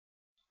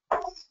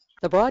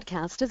The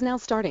broadcast is now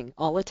starting.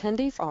 All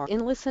attendees are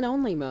in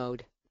listen-only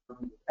mode.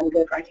 I'm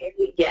good right here.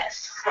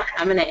 Yes.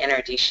 I'm going to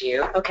introduce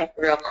you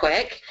real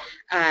quick.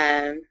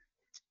 All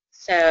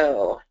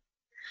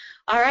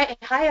right.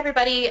 Hi,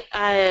 everybody.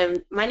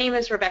 My name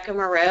is Rebecca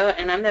Moreau,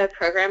 and I'm the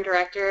program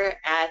director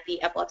at the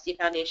Epilepsy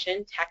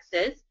Foundation,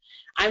 Texas.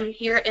 I'm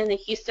here in the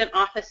Houston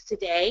office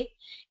today,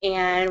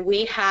 and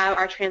we have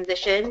our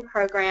transition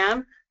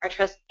program, our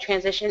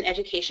transition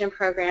education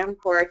program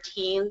for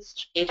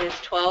teens ages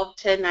 12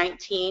 to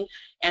 19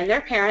 and their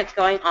parents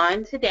going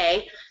on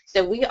today.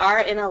 So we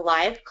are in a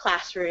live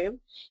classroom,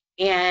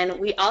 and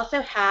we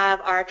also have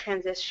our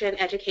transition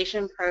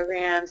education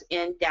programs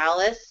in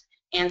Dallas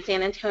and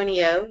San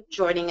Antonio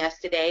joining us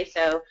today.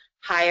 So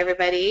hi,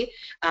 everybody.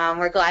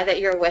 We're glad that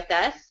you're with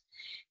us.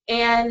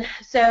 And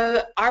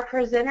so our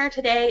presenter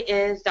today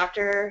is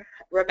Dr.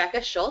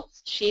 Rebecca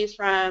Schultz. She's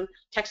from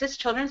Texas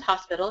Children's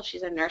Hospital.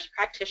 She's a nurse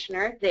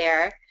practitioner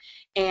there.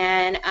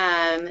 And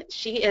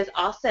she is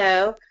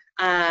also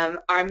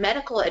our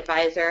medical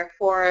advisor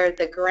for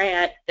the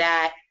grant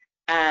that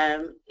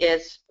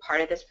is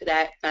part of this,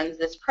 that funds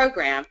this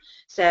program.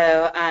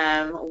 So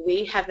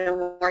we have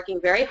been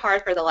working very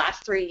hard for the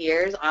last 3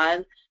 years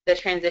on the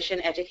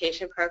transition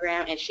education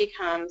program, and she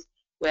comes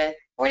with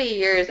 40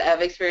 years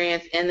of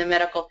experience in the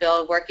medical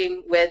field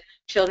working with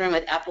children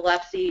with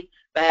epilepsy,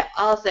 but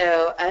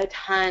also a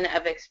ton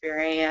of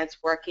experience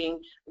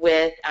working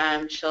with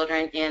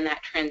children in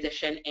that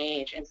transition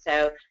age. And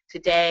so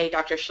today,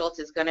 Dr. Schultz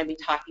is going to be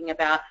talking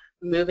about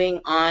moving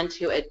on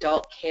to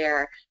adult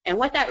care and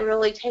what that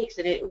really takes.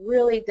 And it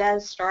really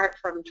does start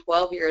from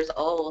 12 years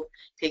old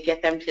to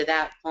get them to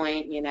that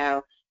point, you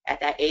know,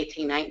 at that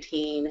 18,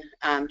 19,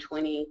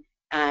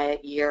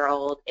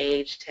 20-year-old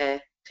age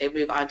to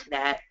move on to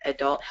that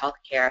adult health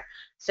care.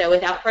 So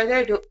without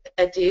further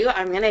ado,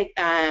 I'm going to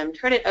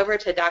turn it over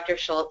to Dr.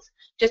 Schultz.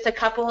 Just a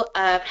couple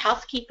of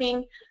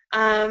housekeeping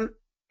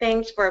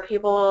things for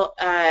people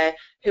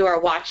who are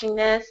watching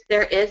this.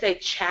 There is a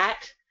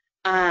chat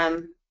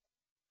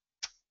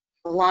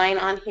line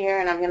on here,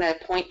 and I'm going to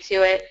point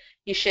to it.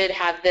 You should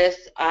have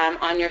this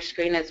on your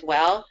screen as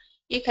well.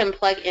 You can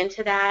plug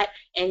into that,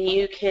 and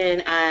you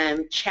can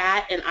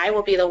chat, and I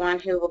will be the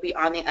one who will be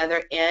on the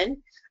other end.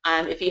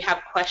 If you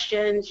have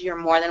questions, you're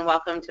more than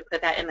welcome to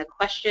put that in the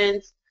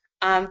questions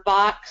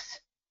box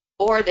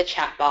or the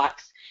chat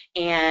box,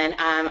 and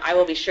I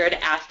will be sure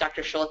to ask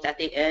Dr. Schultz at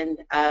the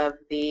end of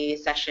the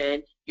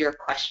session your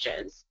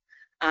questions.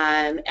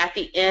 At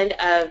the end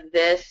of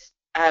this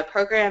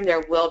program,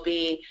 there will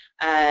be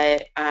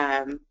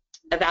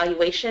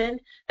evaluation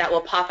that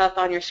will pop up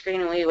on your screen,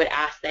 and we would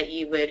ask that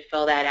you would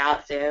fill that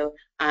out so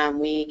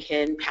we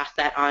can pass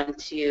that on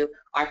to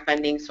our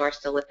funding source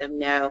to let them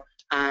know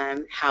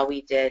how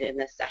we did in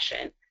this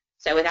session.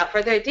 So without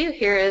further ado,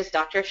 here is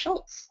Dr.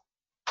 Schultz.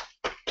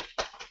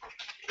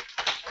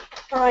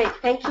 All right,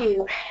 thank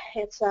you.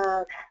 It's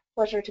a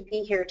pleasure to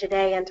be here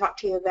today and talk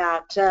to you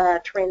about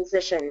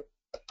transition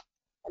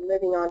and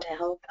moving on to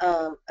health,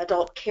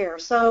 adult care.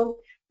 So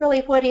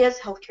really, what is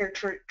healthcare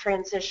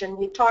transition?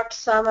 We talked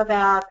some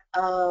about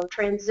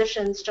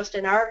transitions just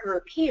in our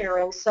group here,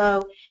 and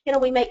so, you know,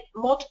 we make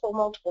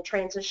multiple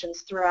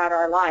transitions throughout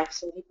our life.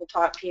 Some people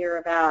talked here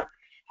about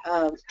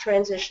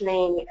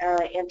transitioning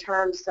in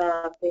terms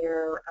of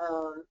their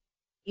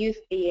youth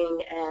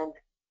being and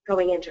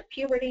going into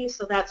puberty,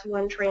 so that's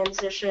one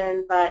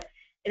transition. But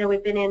you know,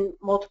 we've been in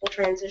multiple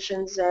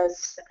transitions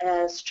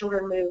as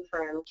children move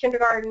from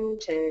kindergarten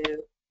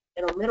to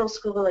middle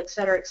school, et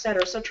cetera, et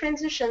cetera. So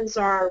transitions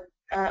are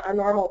a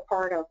normal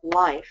part of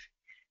life.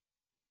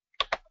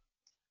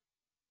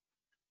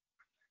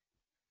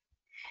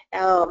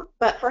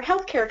 But for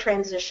healthcare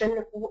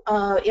transition,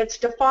 it's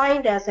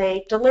defined as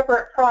a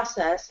deliberate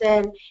process,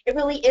 and it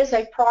really is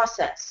a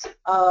process.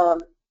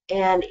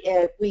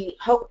 We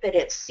hope that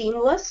it's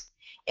seamless,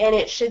 and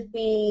it should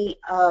be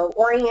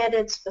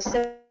oriented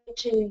specifically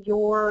to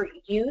your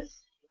youth,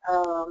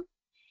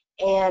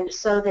 and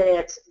so that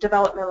it's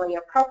developmentally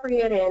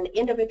appropriate and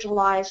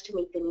individualized to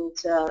meet the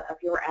needs of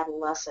your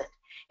adolescent,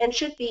 and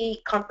should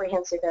be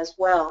comprehensive as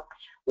well.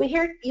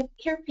 You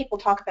hear people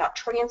talk about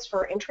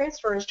transfer, and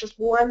transfer is just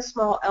one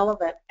small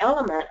element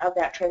of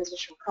that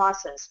transition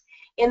process.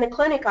 In the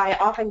clinic, I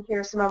often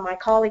hear some of my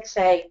colleagues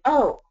say,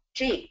 "Oh,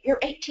 gee, you're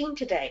 18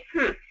 today.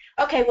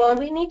 Okay, well,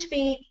 we need to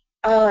be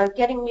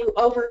getting you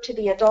over to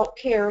the adult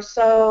care,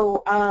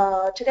 so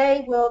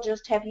today we'll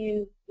just have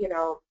you,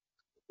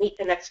 meet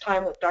the next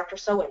time with Dr.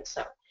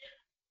 So-and-so."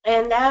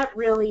 And that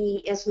really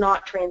is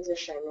not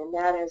transition, and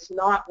that is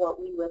not what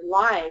we would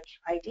like,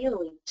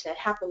 ideally, to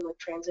happen with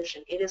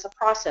transition. It is a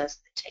process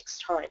that takes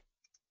time.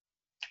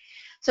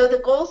 So the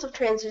goals of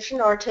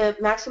transition are to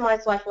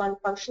maximize lifelong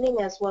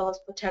functioning as well as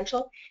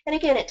potential. And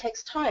again, it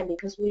takes time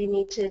because we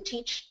need to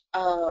teach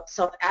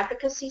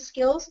self-advocacy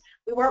skills.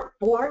 We weren't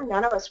born,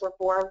 none of us were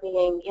born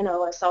being,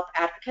 a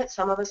self-advocate.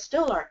 Some of us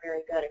still aren't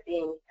very good at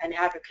being an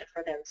advocate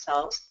for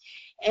themselves.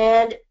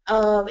 And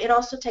it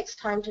also takes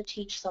time to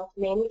teach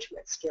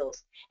self-management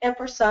skills. And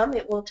for some,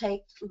 it will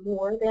take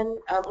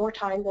more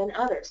time than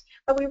others.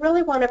 But we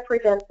really want to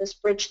prevent this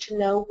bridge to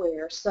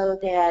nowhere, so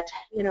that,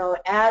 you know,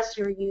 as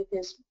your youth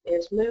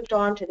is moved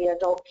on to the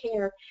adult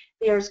care,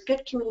 there's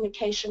good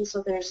communication,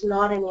 so there's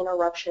not an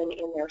interruption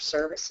in their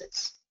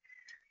services.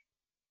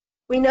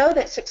 We know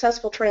that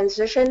successful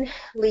transition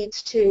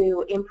leads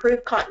to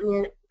improved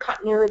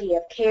continuity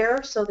of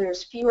care, so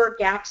there's fewer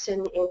gaps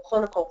in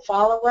clinical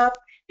follow-up,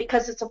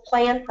 because it's a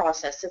planned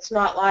process. It's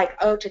not like,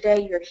 oh,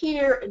 today you're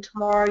here and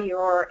tomorrow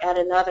you're at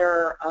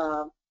another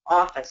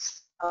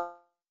office.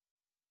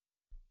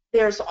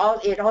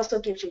 It also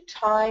gives you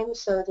time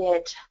so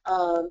that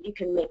you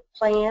can make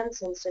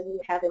plans, and so you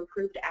have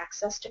improved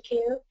access to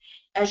care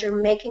as you're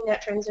making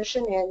that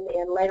transition.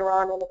 And later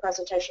on in the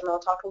presentation, I'll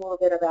talk a little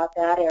bit about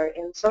that.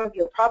 And some of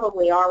you are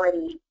probably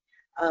already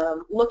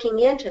looking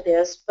into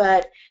this,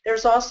 but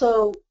there's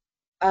also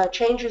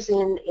changes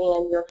in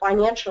your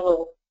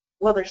financial,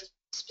 well, there's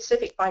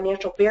specific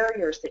financial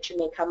barriers that you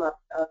may come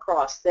up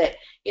across that,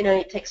 you know,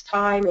 it takes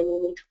time and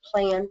you need to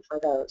plan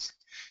for those.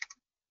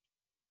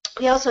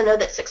 We also know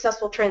that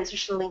successful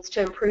transition leads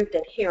to improved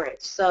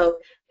adherence. So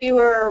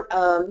fewer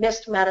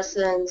missed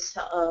medicines.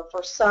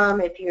 For some,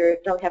 if you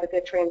don't have a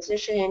good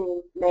transition,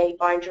 you may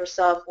find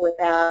yourself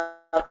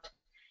without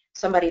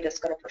somebody that's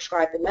going to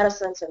prescribe the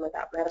medicines, and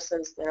without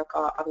medicines, then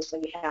obviously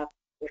you have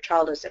your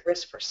child is at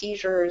risk for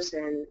seizures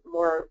and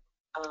more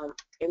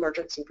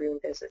emergency room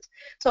visits.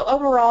 So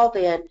overall,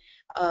 then,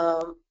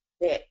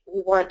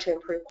 we want to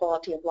improve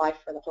quality of life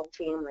for the whole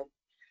family.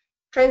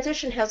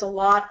 Transition has a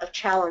lot of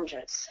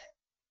challenges.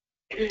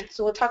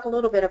 So we'll talk a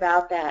little bit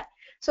about that.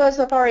 So as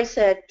I've already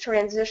said,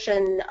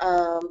 transition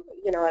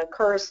you know,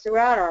 occurs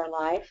throughout our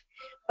life,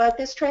 but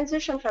this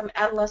transition from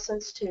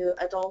adolescence to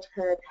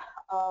adulthood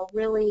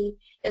really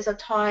is a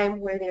time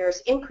where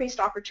there's increased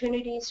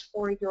opportunities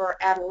for your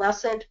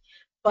adolescent,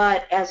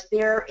 but as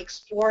they're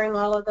exploring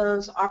all of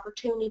those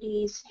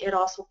opportunities, it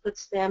also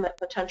puts them at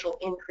potential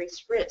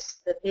increased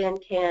risk that then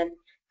can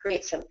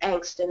create some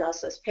angst in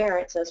us as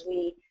parents, as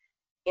we,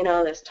 you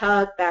know, this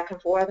tug back and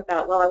forth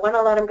about, well, I want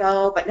to let them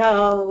go, but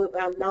no,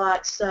 I'm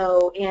not.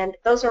 So, and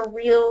those are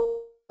real,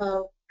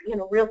 you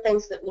know, real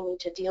things that we need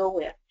to deal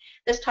with.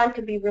 This time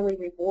can be really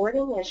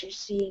rewarding as you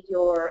see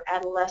your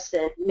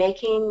adolescent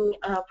making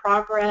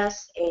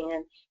progress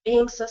and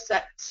being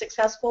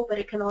successful, but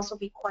it can also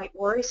be quite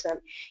worrisome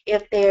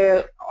if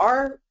they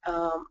are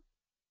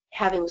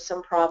having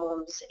some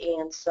problems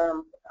and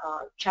some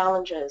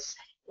challenges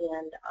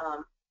and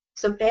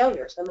some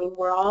failures. I mean,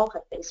 we all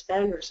have faced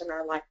failures in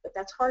our life, but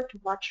that's hard to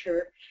watch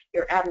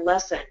your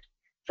adolescent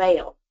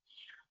fail.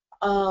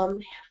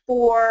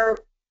 For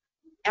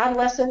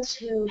adolescents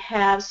who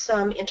have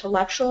some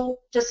intellectual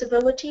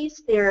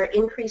disabilities, their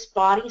increased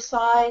body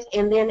size,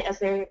 and then as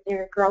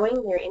they're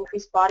growing, their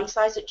increased body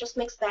size, it just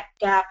makes that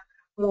gap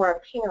more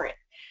apparent.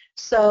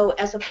 So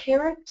as a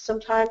parent,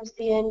 sometimes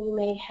then you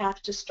may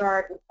have to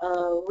start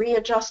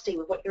readjusting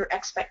what your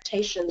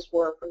expectations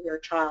were for your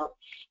child,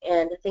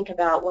 and to think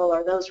about, well,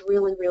 are those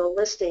really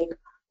realistic,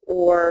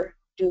 or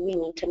do we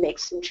need to make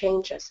some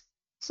changes?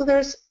 So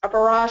there's a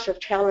barrage of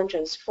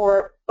challenges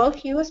for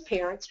both you as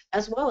parents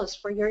as well as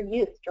for your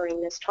youth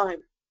during this time.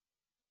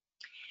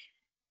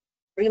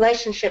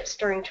 Relationships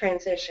during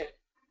transition.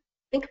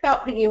 Think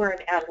about when you were an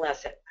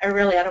adolescent. I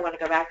don't want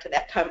to go back to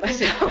that time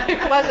myself.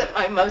 It wasn't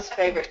my most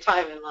favorite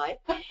time in life.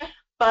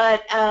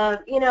 But,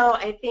 you know,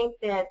 I think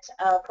that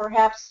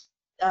perhaps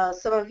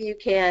some of you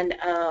can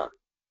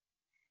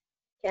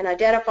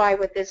identify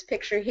with this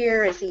picture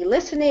here. Is he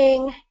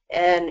listening?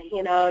 And,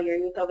 you know, your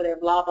youth over there,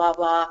 blah, blah,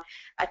 blah.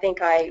 I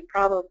think I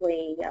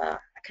probably, I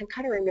can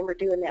kind of remember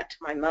doing that to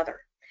my mother.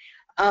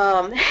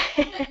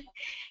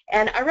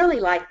 And I really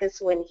like this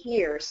one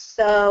here.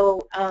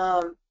 So,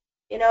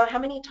 you know, how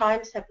many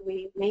times have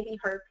we maybe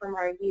heard from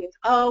our youth,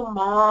 oh,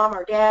 Mom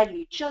or Dad,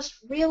 you just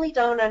really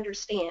don't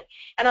understand.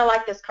 And I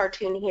like this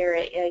cartoon here.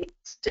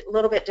 It's a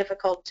little bit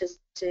difficult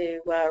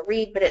to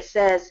read, but it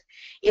says,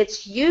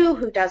 it's you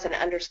who doesn't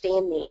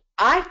understand me.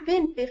 I've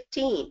been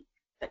 15,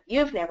 but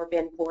you've never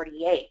been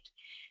 48.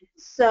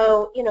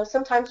 So, you know,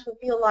 sometimes we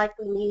feel like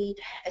we need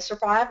a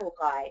survival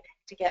guide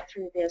to get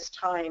through this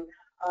time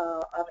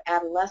of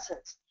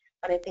adolescence.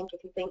 But I think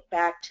if you think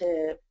back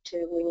to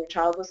when your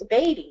child was a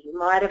baby, you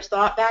might have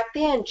thought back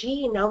then,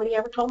 gee, nobody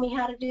ever told me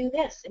how to do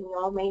this, and you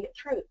all made it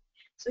through.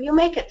 So you'll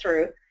make it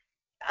through.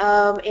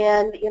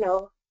 And, you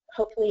know,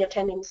 hopefully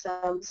attending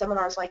some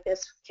seminars like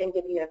this can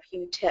give you a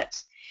few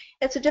tips.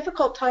 It's a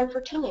difficult time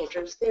for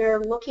teenagers. They're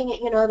looking at,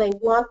 you know, they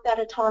want that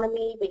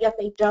autonomy, but yet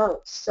they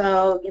don't.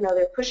 So, you know,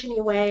 they're pushing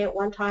you away at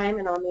one time,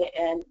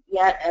 and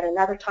yet at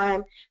another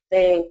time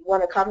they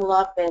want to cuddle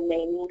up and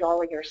they need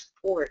all of your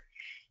support.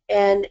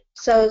 And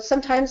so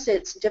sometimes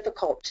it's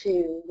difficult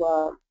to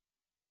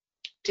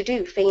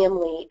do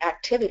family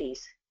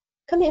activities.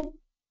 Come in.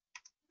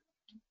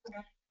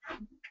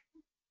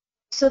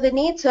 So the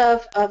needs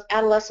of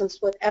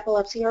adolescents with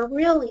epilepsy are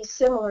really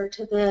similar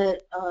to the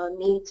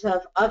needs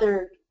of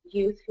other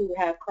youth who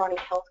have chronic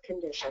health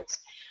conditions.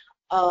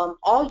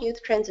 all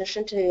youth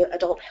transition to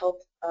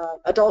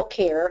adult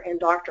care and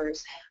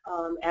doctors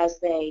as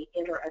they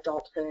enter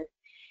adulthood.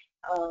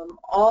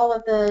 All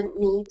of the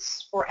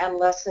needs for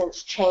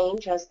adolescents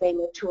change as they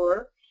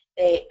mature.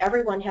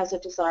 Everyone has a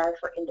desire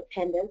for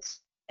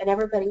independence, and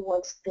everybody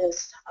wants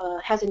this,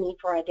 has a need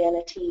for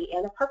identity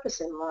and a purpose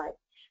in life.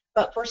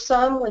 But for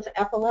some with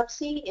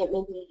epilepsy, it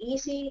may be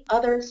easy.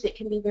 Others, it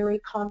can be very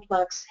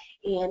complex,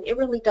 and it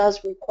really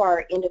does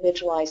require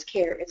individualized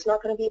care. It's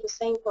not going to be the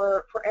same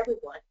for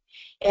everyone.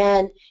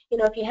 And, you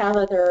know, if you have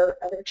other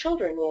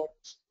children,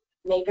 it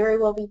may very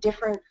well be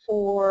different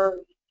for,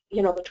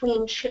 you know,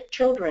 between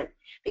children,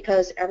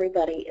 because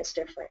everybody is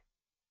different.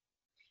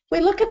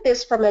 We look at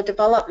this from a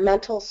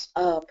developmental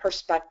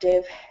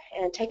perspective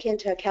and take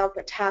into account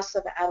the tasks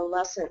of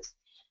adolescence.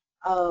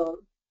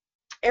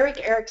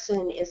 Eric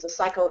Erickson is a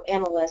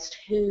psychoanalyst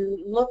who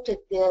looked at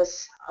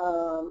this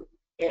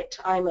at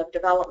time of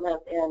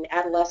development in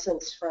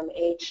adolescence from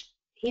age,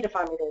 he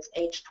defined it as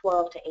age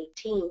 12 to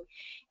 18.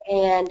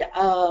 And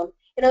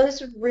you know,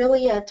 this is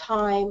really a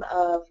time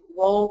of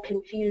role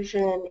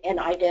confusion and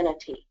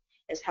identity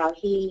is how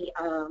he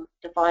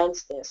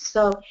defines this.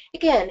 So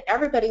again,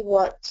 everybody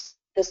wants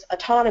this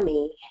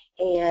autonomy,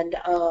 and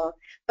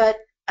but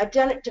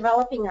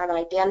developing an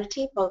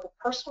identity, both a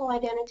personal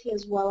identity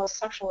as well as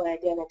sexual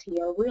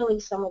identity, are really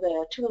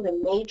two of the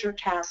major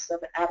tasks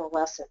of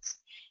adolescence.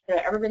 You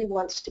know, everybody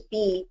wants to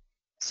be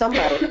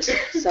somebody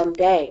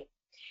someday.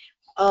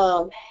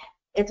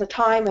 It's a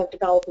time of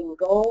developing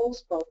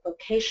goals, both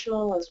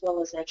vocational as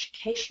well as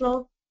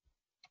educational,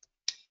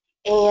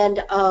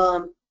 and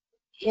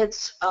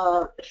its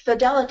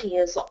fidelity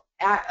is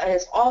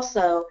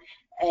also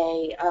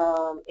a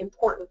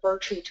important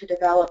virtue to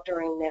develop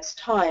during this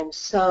time.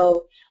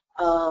 So,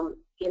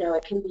 you know,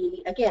 it can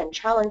be, again,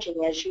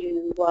 challenging as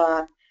you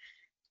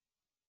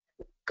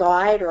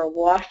guide or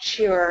watch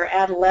your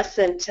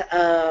adolescent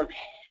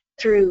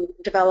through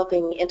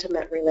developing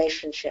intimate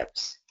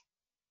relationships.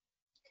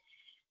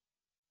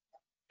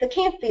 The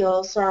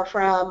Campfields are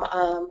from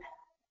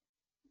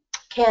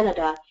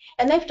Canada,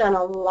 and they've done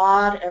a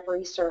lot of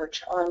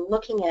research on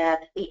looking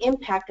at the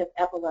impact of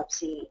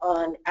epilepsy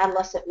on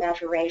adolescent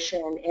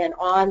maturation and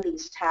on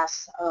these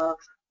tasks of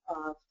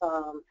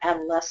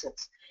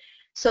adolescence.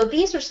 So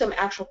these are some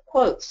actual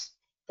quotes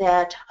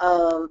that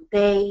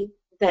they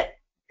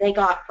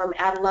got from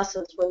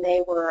adolescents when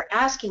they were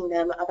asking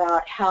them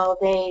about how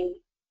they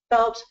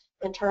felt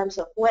in terms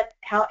of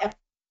how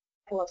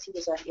epilepsy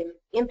was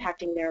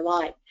impacting their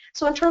life.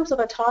 So in terms of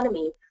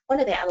autonomy, one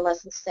of the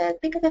adolescents said,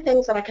 think of the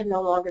things that I can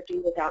no longer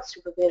do without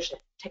supervision.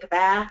 Take a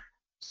bath,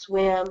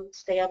 swim,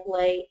 stay up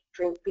late,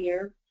 drink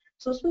beer.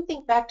 So as we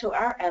think back to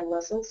our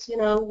adolescence, you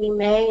know, we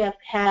may have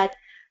had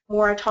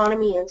more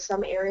autonomy in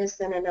some areas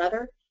than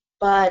another,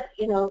 but,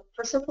 you know,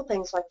 for simple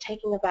things like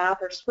taking a bath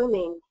or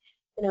swimming,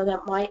 you know,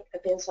 that might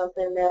have been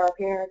something that our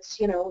parents,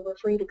 you know, were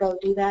free to go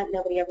do that and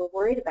nobody ever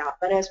worried about.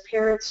 But as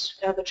parents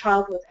of a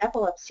child with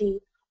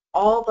epilepsy,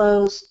 all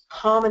those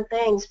common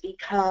things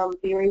become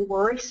very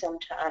worrisome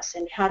to us,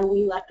 and how do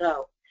we let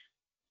go?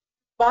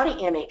 Body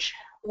image.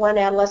 One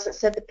adolescent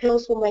said, the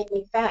pills will make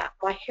me fat,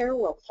 my hair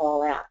will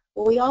fall out.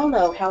 Well, we all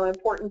know how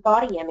important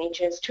body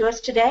image is to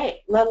us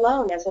today, let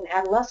alone as an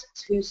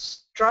adolescent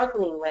who's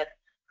struggling with,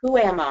 who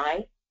am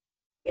I?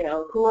 You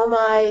know, who am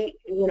I?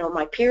 You know,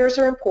 my peers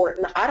are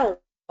important, I don't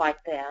like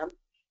them,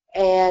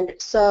 and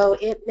so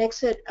it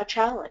makes it a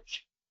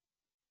challenge.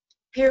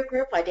 Peer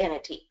group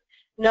identity.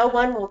 No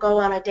one will go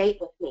on a date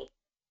with me.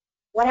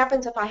 What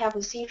happens if I have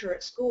a seizure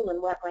at school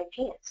and wet my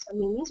pants? I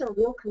mean, these are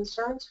real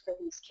concerns for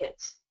these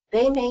kids.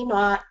 They may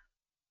not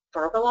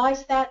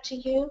verbalize that to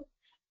you,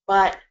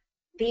 but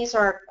these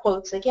are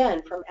quotes,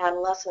 again, from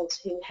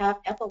adolescents who have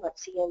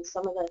epilepsy and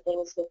some of the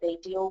things that they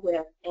deal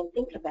with and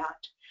think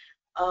about.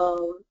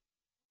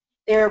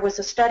 There was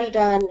a study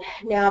done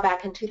now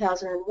back in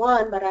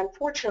 2001, but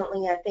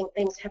unfortunately I think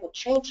things haven't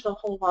changed a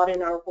whole lot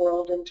in our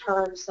world in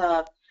terms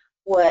of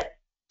what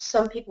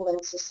some people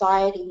in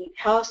society,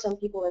 how some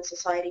people in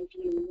society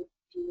view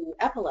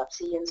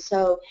epilepsy. And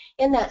so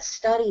in that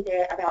study,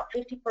 there about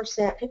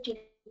 52%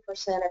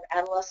 of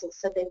adolescents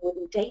said they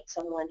wouldn't date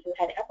someone who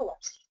had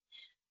epilepsy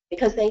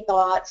because they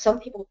thought, some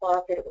people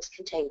thought that it was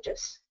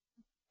contagious.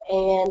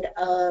 And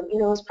you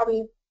know, it was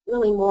probably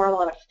really more a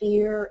lot of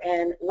fear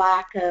and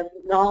lack of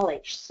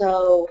knowledge.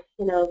 So,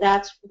 you know,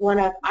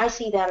 I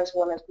see that as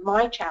one of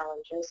my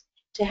challenges,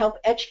 to help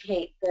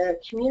educate the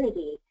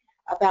community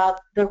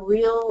about the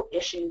real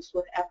issues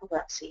with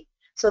epilepsy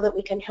so that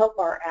we can help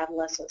our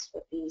adolescents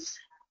with these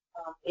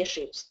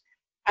issues.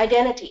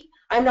 Identity.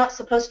 I'm not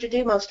supposed to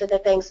do most of the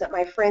things that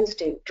my friends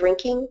do.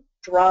 Drinking,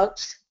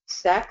 drugs,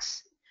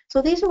 sex.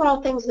 So these are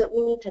all things that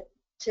we need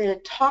to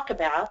talk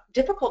about,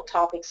 difficult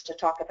topics to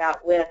talk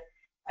about with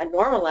an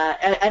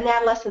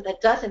adolescent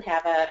that doesn't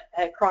have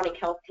a chronic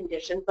health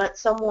condition, but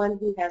someone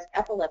who has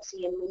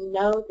epilepsy, and we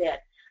know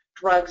that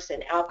drugs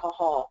and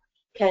alcohol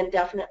can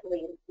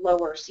definitely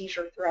lower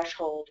seizure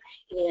threshold,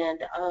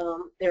 and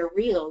they're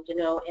real, you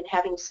know, and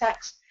having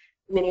sex.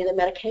 Many of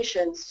the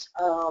medications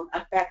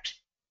affect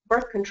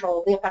birth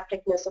control, the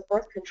effectiveness of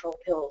birth control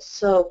pills.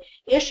 So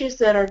issues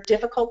that are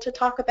difficult to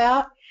talk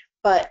about,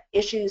 but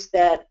issues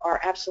that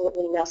are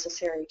absolutely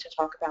necessary to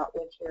talk about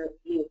with your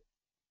youth.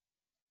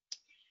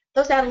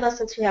 Those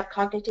adolescents who have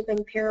cognitive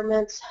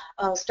impairments,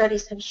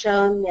 studies have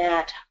shown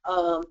that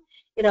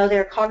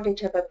their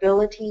cognitive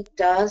ability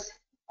does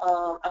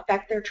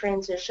affect their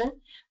transition,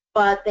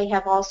 but they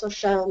have also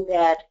shown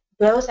that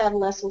those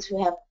adolescents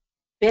who have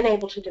been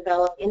able to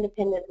develop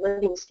independent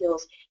living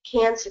skills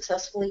can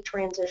successfully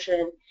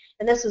transition,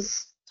 and this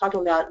is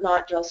talking about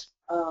not just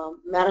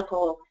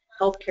medical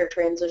healthcare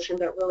transition,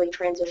 but really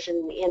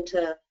transition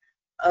into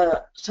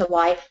to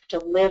life, to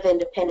live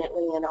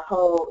independently in a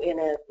home,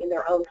 in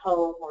their own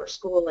home or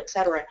school,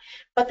 etc.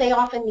 But they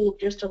often need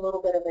just a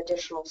little bit of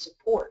additional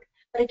support.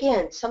 But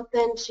again,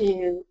 something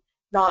to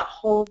not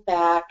hold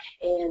back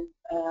and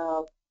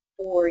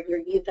for your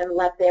youth and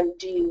let them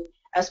do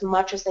as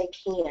much as they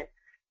can.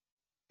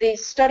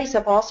 These studies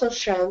have also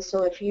shown,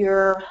 so if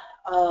you're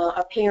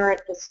a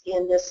parent that's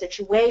in this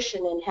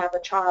situation and have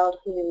a child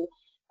who,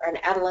 or an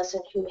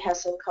adolescent who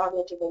has some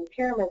cognitive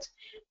impairments,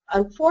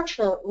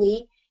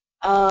 unfortunately,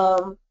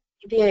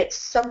 it's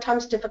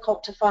sometimes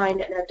difficult to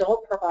find an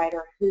adult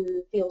provider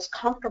who feels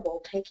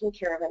comfortable taking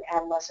care of an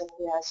adolescent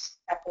who has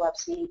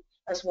epilepsy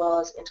as well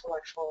as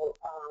intellectual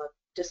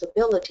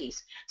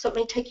disabilities. So it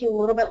may take you a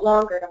little bit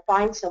longer to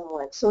find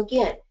someone. So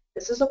again,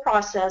 this is a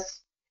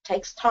process, it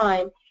takes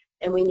time,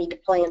 and we need to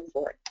plan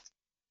for it.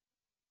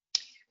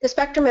 The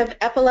spectrum of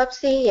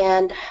epilepsy,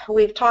 and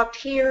we've talked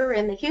here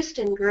in the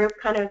Houston group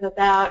kind of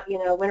about,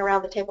 went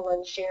around the table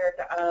and shared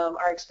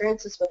our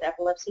experiences with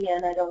epilepsy,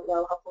 and I don't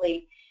know,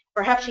 hopefully,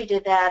 perhaps you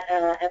did that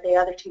at the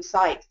other two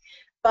sites.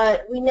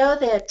 But we know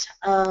that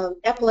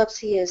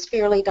epilepsy is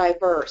fairly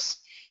diverse.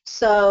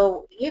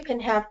 So you can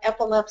have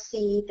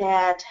epilepsy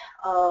that's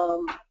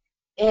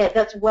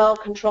well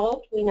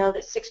controlled. We know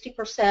that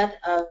 60%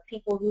 of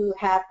people who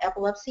have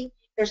epilepsy,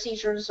 their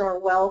seizures are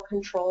well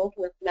controlled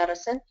with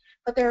medicine.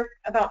 But there are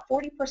about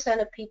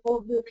 40% of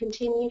people who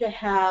continue to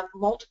have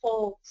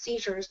multiple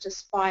seizures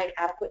despite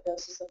adequate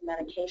doses of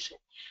medication.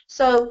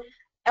 So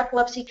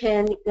epilepsy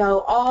can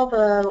go all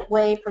the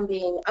way from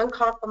being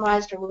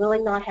uncompromised and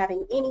really not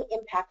having any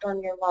impact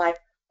on your life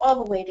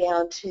all the way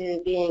down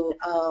to being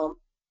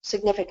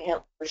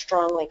significant or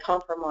strongly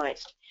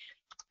compromised.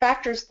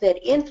 Factors that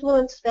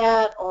influence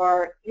that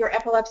are your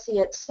epilepsy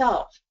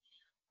itself,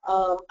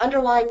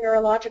 underlying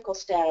neurological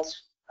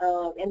status.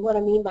 And what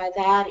I mean by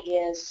that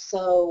is,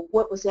 so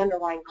what was the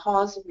underlying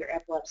cause of your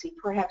epilepsy?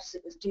 Perhaps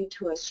it was due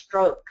to a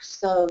stroke,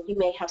 so you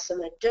may have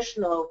some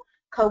additional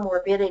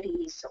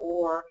comorbidities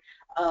or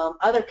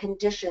other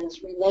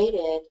conditions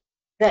related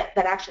that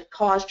actually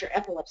caused your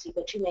epilepsy,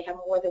 but you may have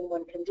more than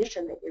one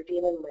condition that you're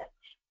dealing with.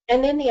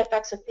 And then the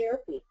effects of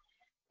therapy.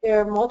 There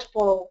are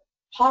multiple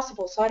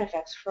possible side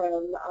effects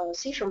from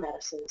seizure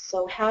medicines,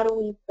 so how do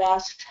we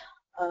best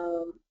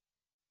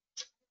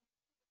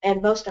and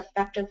most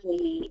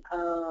effectively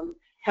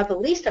have the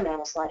least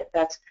amount of side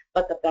effects,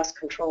 but the best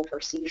control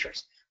for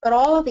seizures. But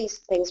all of these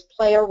things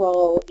play a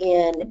role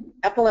in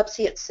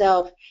epilepsy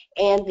itself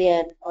and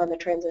then on the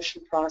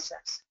transition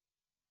process.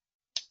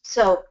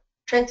 So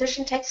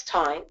transition takes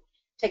time.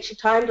 It takes you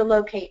time to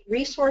locate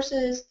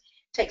resources.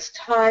 It takes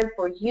time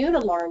for you to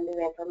learn new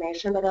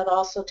information, but it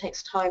also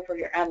takes time for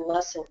your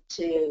adolescent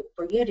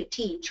for you to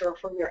teach or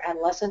for your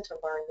adolescent to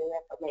learn new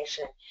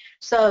information.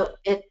 So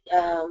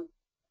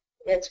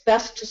it's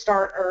best to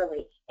start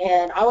early,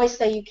 and I always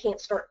say you can't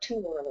start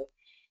too early.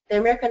 The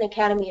American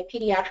Academy of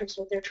Pediatrics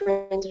with their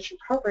transition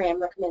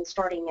program recommends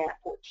starting at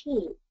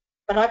 14,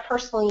 but I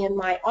personally in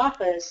my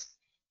office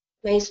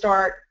may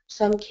start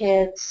some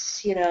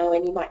kids,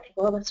 and you might think,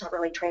 well, that's not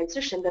really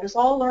transition, but it's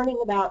all learning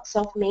about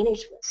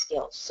self-management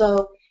skills.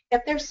 So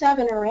if they're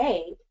 7 or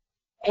 8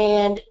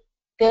 and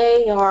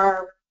they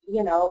are,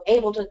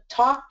 able to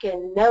talk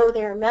and know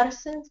their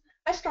medicines,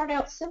 I start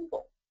out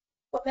simple.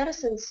 What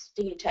medicines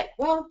do you take?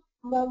 Well,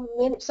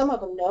 some of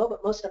them know,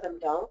 but most of them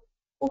don't.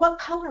 Well, what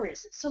color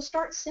is it? So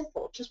start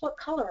simple. Just what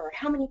color or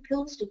how many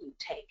pills do you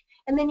take?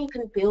 And then you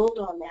can build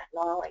on that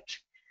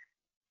knowledge.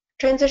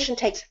 Transition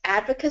takes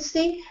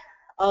advocacy,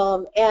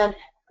 and I'm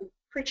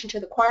preaching to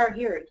the choir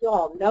here. You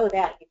all know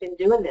that. You've been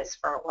doing this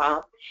for a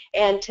while.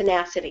 And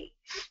tenacity.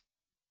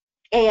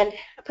 And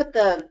I put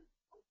the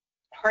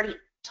Hardy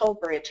Toll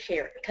Bridge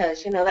here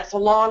because, that's a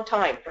long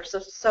time.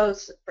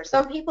 For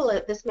some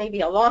people, this may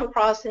be a long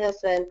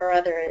process, and for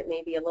others, it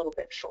may be a little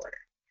bit shorter.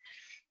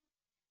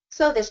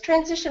 So this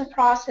transition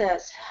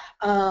process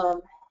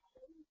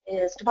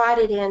is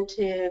divided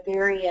into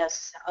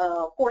various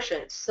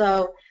portions.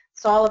 So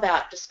it's all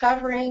about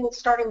starting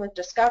with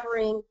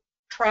discovering,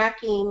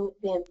 tracking,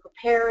 then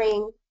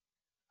preparing,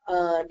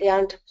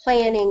 down to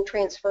planning,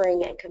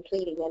 transferring, and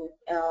completing.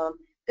 And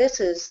this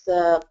is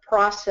the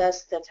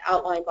process that's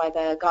outlined by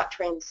the Got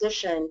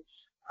Transition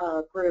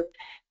group,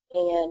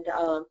 and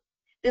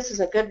this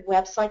is a good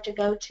website to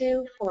go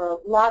to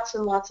for lots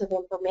and lots of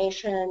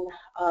information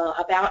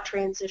about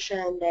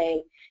transition.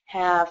 They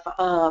have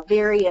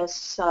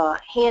various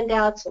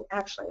handouts, and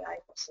actually I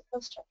was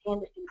supposed to have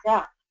handed these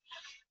out.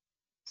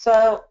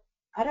 So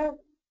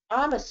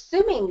I'm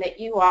assuming that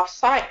you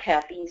off-site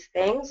have these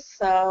things,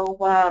 so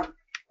I'm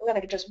going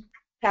to just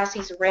pass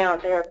these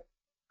around there.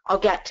 I'll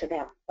get to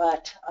them,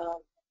 but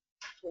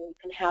you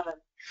can have them.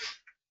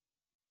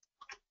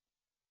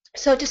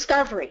 So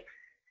discovery.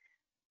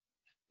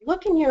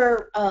 Look in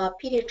your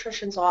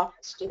pediatrician's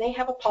office. Do they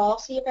have a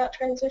policy about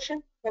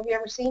transition? Have you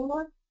ever seen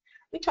one?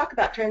 We talk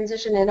about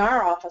transition in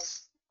our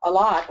office a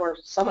lot, or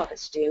some of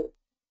us do.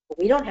 But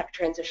we don't have a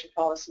transition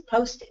policy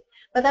posted.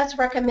 But that's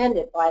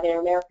recommended by the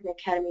American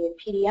Academy of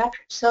Pediatrics.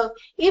 So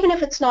even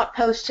if it's not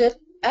posted,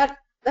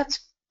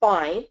 that's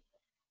fine.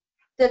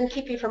 Doesn't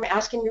keep you from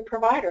asking your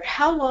provider,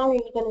 how long are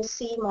you going to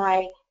see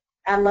my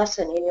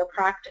adolescent in your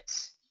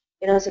practice?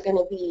 You know, is it going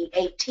to be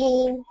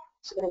 18?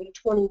 Is it going to be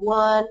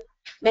 21?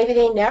 Maybe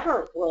they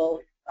never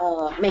will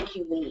make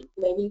you leave.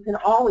 Maybe you can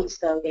always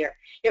go there.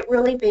 It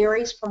really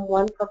varies from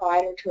one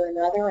provider to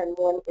another and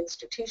one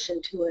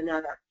institution to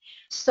another.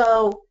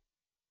 So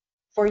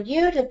for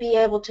you to be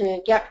able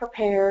to get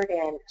prepared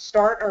and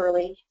start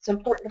early, it's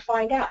important to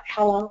find out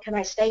how long can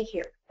I stay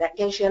here. That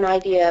gives you an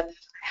idea of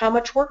how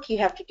much work you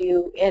have to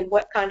do and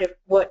what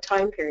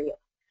time period.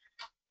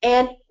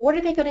 And what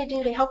are they going to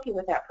do to help you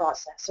with that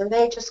process? Are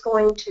they just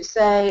going to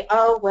say,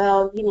 oh,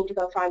 well, you need to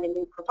go find a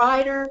new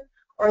provider?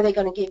 Or are they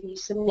going to give you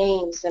some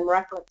names and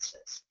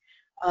references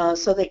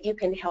so that you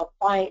can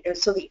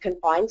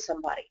find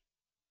somebody?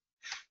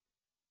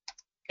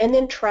 And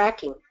then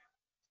tracking.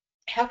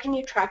 How can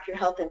you track your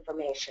health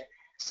information?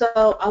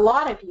 So a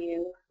lot of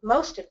you,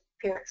 most of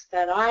the parents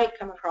that I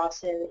come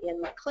across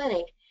in my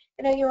clinic,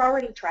 you know, you're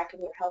already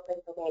tracking your health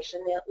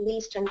information, at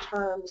least in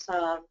terms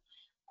of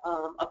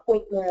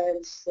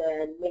appointments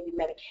and maybe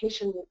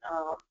medication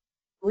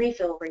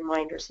refill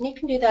reminders. And you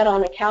can do that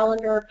on a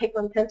calendar, paper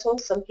and pencil.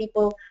 Some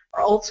people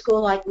are old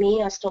school like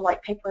me. I still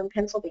like paper and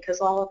pencil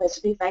because all of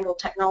this newfangled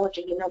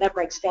technology, you know, that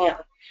breaks down.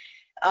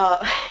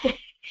 It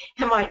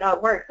might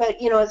not work,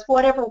 but, you know, it's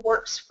whatever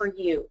works for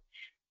you.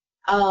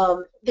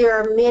 There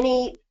are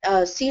many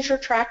seizure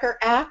tracker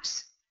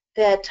apps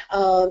that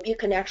you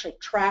can actually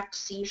track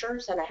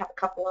seizures, and I have a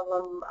couple of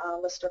them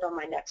listed on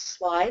my next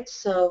slide.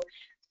 So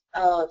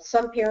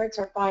some parents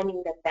are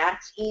finding that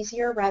that's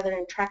easier rather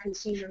than tracking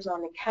seizures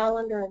on a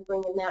calendar and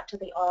bringing that to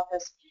the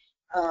office.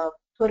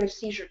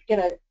 Get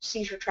a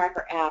seizure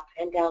tracker app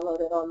and download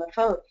it on the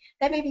phone.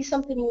 That may be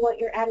something you want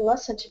your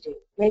adolescent to do.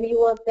 Maybe you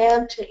want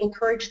them to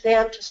encourage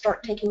them to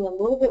start taking a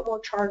little bit more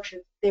charge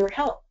of their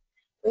health.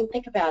 I mean,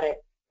 think about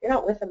it. You're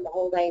not with them the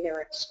whole day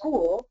they're at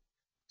school,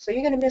 so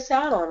you're going to miss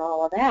out on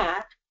all of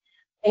that.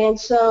 And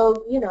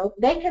so, you know,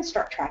 they can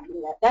start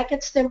tracking that. That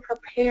gets them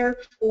prepared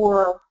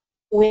for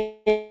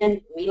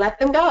when we let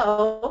them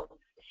go,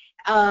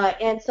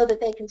 and so that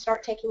they can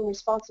start taking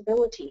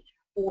responsibility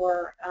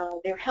for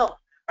their health.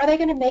 Are they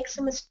going to make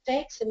some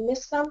mistakes and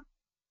miss some?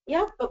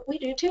 Yeah, but we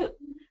do too.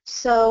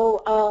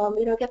 So,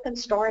 you know, get them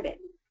started.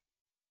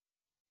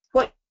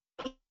 What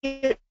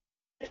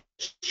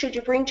should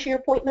you bring to your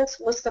appointments?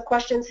 List the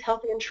questions,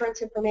 health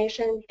insurance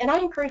information, and I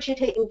encourage you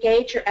to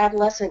engage your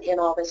adolescent in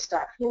all this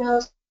stuff. You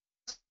know,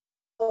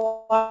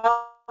 so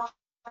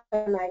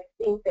often I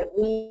think that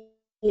we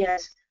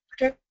as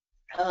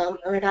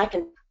and I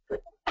can,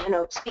 you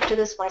know, speak to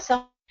this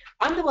myself.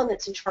 I'm the one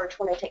that's in charge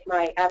when I take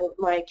my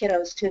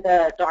kiddos to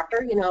the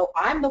doctor. You know,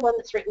 I'm the one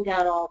that's written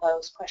down all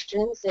those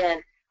questions,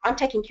 and I'm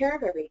taking care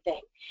of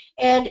everything.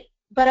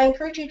 But I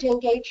encourage you to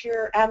engage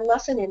your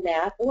adolescent in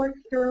that, or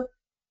your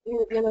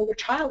your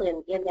child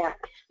in that,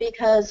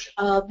 because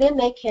then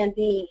they can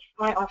be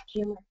my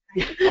off-camera.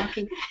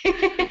 Talking.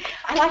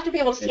 I like to be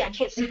able to see. I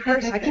can't see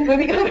her, so I keep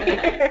moving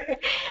over.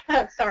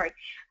 Sorry.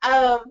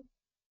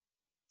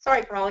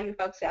 Sorry for all you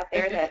folks out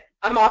there that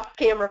I'm off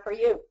camera for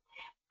you.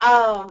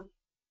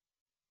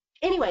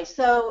 Anyway,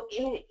 so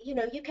you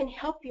know, you can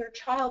help your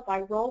child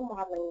by role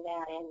modeling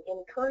that and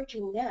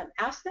encouraging them.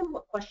 Ask them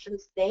what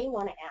questions they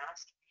want to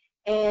ask,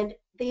 and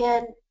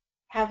then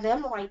have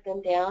them write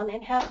them down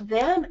and have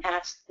them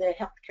ask the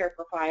healthcare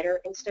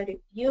provider instead of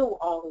you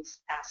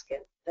always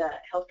asking the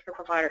healthcare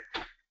provider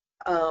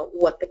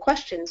what the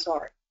questions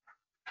are.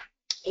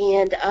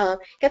 And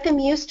get them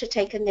used to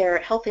taking their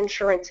health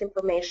insurance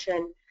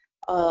information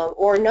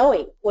or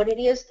knowing what it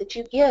is that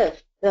you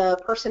give the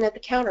person at the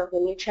counter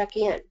when you check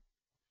in.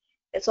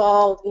 It's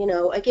all, you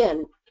know,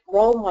 again,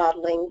 role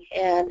modeling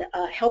and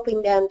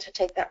helping them to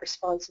take that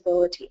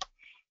responsibility.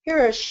 Here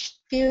are a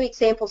few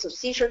examples of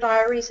seizure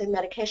diaries and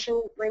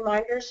medication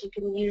reminders. You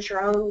can use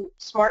your own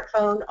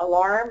smartphone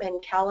alarm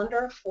and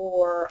calendar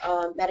for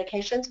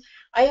medications.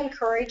 I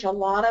encourage a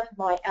lot of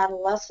my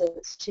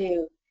adolescents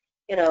to,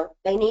 you know,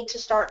 they need to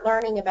start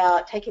learning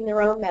about taking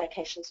their own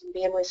medications and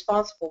being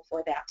responsible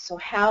for that. So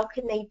how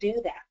can they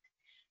do that?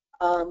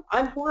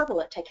 I'm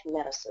horrible at taking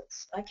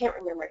medicines. I can't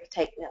remember to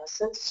take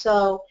medicines.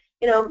 So,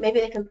 you know, maybe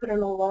they can put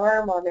an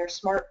alarm on their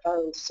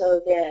smartphone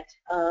so that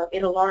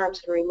it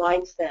alarms and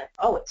reminds them,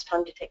 oh, it's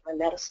time to take my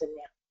medicine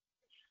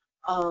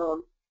now.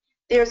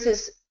 There's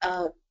this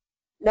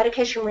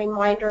medication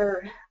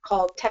reminder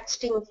called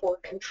Texting for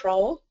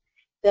Control,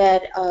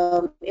 that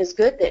is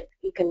good that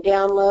you can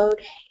download,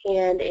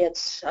 and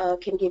it's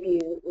can give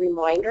you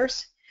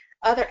reminders.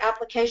 Other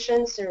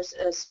applications, there's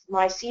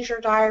My Seizure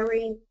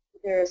Diary.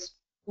 There's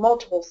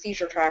multiple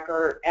seizure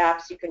tracker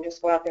apps. You can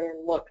just go out there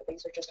and look.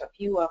 These are just a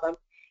few of them.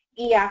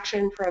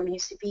 eAction from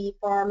UCB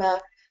Pharma,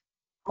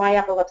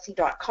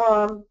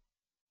 myepilepsy.com.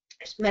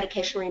 There's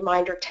medication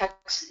reminder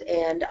texts,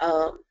 and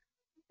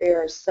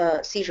there's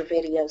seizure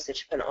videos that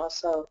you can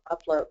also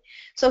upload.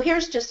 So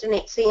here's just an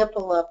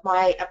example of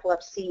My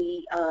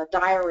Epilepsy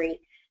diary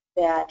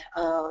that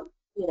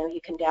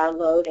you can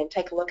download and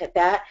take a look at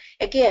that.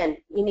 Again,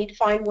 you need to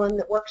find one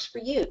that works for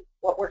you.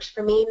 What works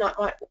for me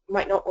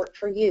might not work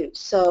for you.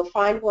 So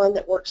find one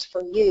that works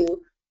for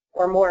you,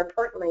 or more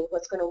importantly,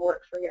 what's going to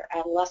work for your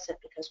adolescent,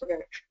 because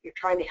you're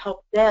trying to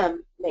help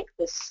them make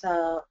this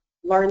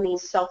learn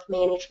these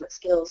self-management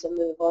skills and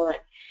move on.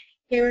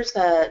 Here's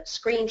a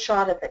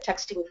screenshot of the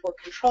Texting for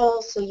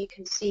Control, so you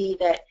can see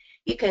that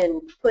you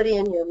can put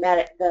in your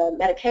the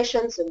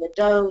medications and the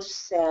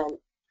dose and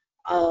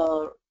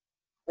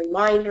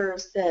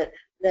reminders that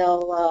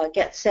they'll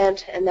get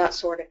sent and that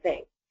sort of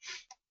thing.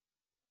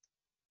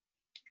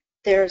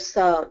 There's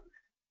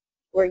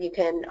where you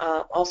can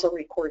also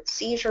record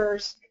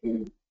seizures.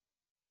 And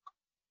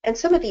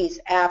some of these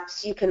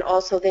apps you can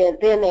also then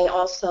they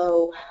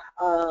also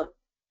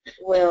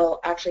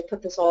will actually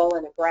put this all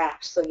in a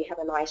graph, so you have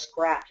a nice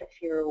graph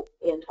if you're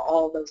into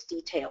all those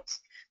details.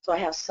 So I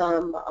have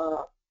some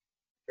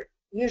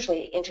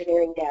usually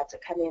engineering dads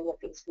that come in with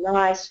these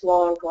nice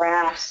long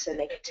graphs, and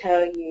they can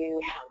tell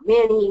you how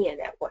many and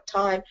at what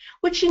time,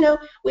 which,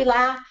 we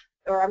laugh,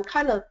 or I'm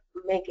kind of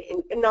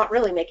not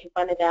really making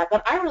fun of that,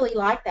 but I really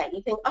like that.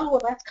 You think, oh,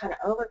 well, that's kind of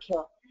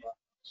overkill.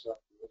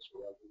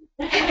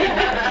 Well,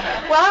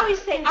 I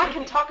always say I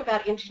can talk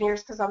about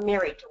engineers because I'm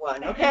married to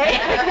one, okay?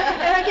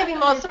 And I give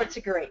him all sorts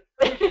of grief.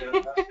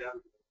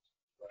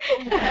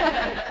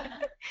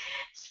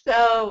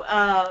 So,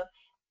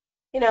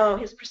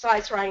 his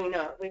precise writing,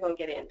 no, we won't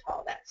get into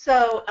all that.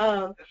 So,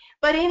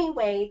 but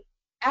anyway,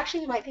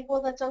 actually you might think,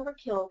 well, that's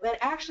overkill. But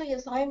actually,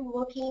 as I'm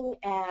looking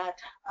at,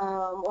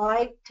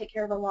 I take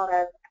care of a lot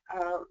of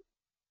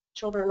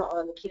children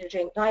on the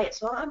ketogenic diet,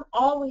 so I'm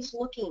always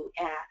looking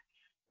at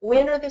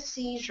when are the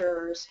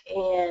seizures,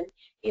 and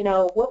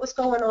what was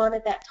going on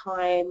at that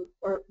time,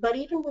 but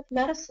even with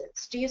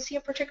medicines, do you see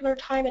a particular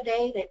time of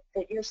day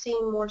that you're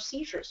seeing more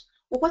seizures?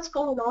 Well, what's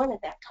going on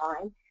at that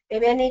time?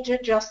 Maybe I need to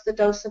adjust the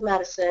dose of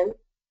medicine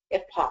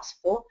if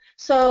possible.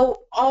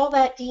 So all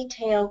that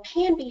detail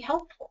can be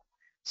helpful.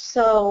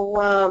 So,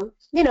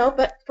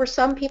 but for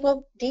some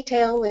people,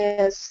 detail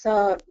is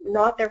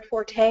not their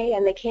forte,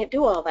 and they can't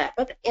do all that.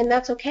 And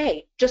that's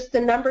okay. Just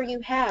the number you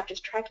have,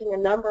 just tracking a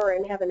number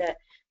and having a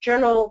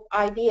general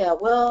idea.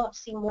 We'll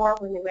see more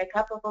when they wake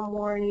up in the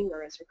morning,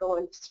 or as they're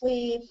going to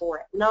sleep,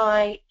 or at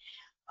night.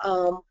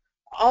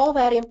 All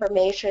that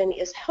information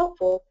is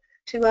helpful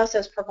to us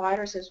as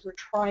providers as we're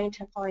trying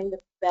to find the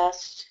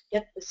best,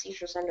 get the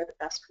seizures under the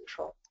best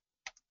control.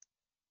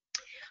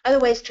 Other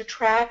ways to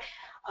track,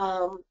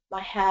 I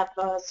have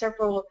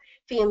several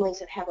families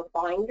that have a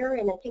binder,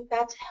 and I think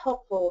that's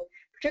helpful,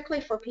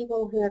 particularly for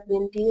people who have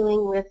been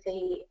dealing with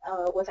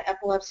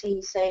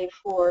epilepsy, say,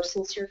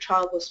 since your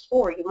child was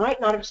 4. You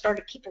might not have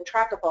started keeping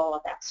track of all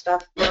of that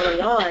stuff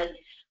early on,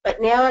 but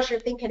now as you're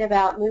thinking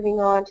about moving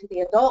on to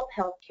the adult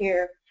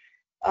healthcare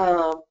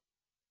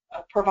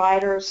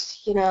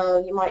providers,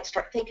 you might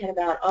start thinking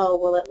about, oh,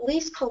 well, at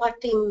least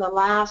collecting the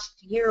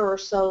last year or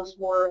so's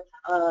worth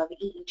of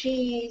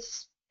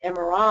EEGs,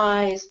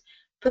 MRIs,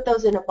 put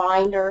those in a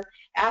binder,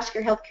 ask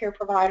your healthcare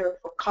provider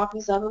for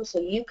copies of them so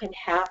you can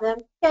have them.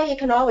 Yeah, you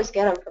can always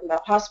get them from the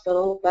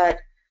hospital, but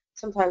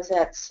sometimes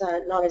that's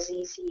not as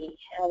easily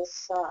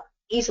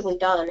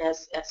done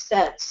as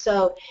said.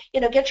 So,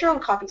 get your own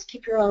copies,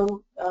 keep your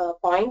own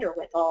binder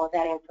with all of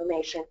that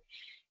information.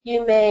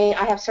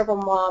 I have several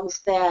moms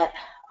that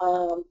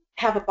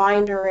have a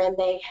binder, and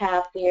they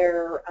have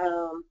their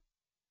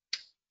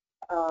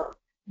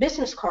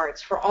business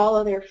cards for all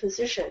of their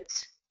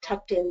physicians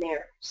tucked in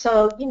there.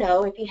 So,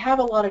 if you have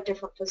a lot of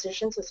different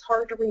physicians, it's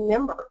hard to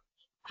remember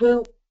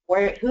who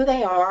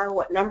they are,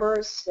 what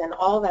numbers, and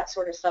all that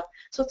sort of stuff.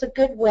 So it's a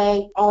good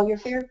way, all your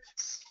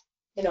therapists,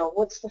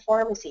 what's the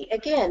pharmacy?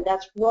 Again,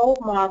 that's role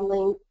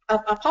modeling,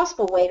 a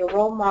possible way to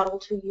role model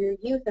to your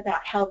youth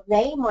about how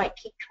they might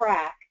keep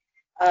track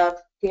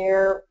of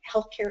their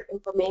healthcare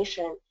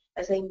information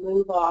as they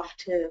move off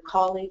to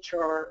college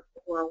or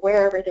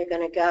wherever they're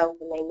going to go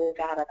when they move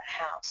out of the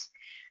house.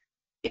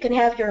 You can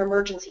have your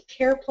emergency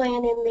care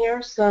plan in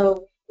there,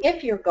 so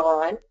if you're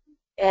gone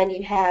and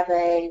you have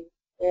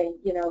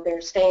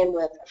they're staying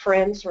with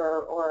friends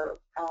or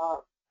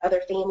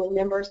other family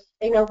members,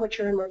 they know what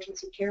your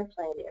emergency care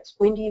plan is.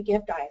 When do you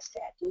give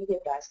Diastat? Do you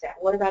give Diastat?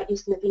 What about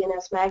using the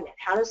VNS magnet?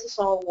 How does this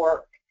all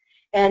work?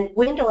 And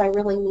when do I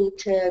really need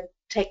to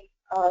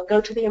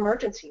go to the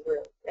emergency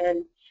room?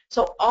 And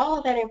so all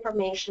of that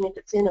information, if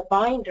it's in a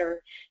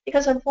binder,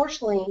 because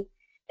unfortunately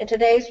in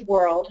today's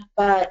world,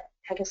 but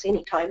I guess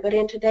any time, but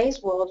in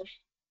today's world,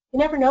 you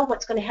never know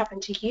what's going to happen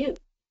to you.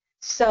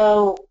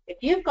 So if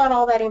you've got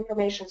all that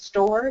information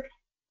stored,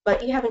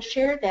 but you haven't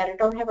shared that or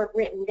don't have it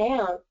written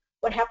down,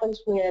 what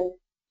happens when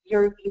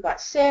you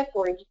got sick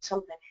or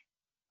something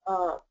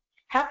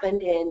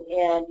happened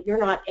and you're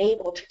not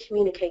able to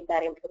communicate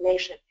that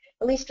information?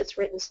 At least it's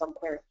written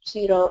somewhere so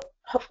you don't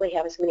hopefully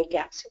have as many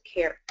gaps in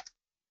care.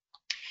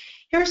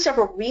 Here are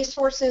several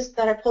resources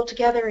that I pulled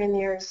together, and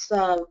there's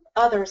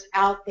others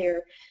out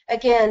there.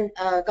 Again,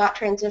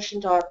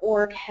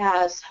 gottransition.org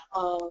has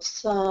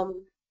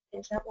some,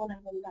 is that one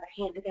of them that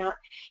I handed out?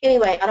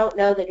 Anyway, I don't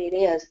know that it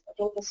is. I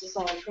think this is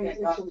on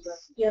transition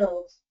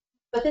skills.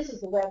 But this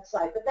is the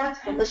website. But that's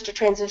the list of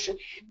transition.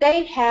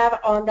 They have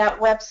on that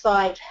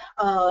website,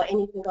 and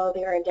you can go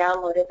there and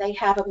download it, they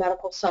have a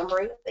medical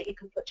summary that you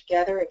can put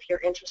together if you're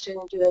interested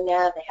in doing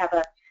that. They have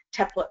a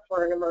template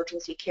for an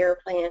emergency care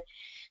plan.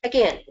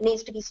 Again, it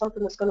needs to be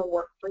something that's going to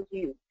work for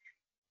you.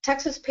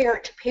 Texas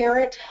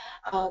Parent-to-Parent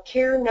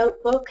Care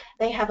Notebook,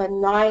 they have a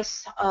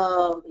nice,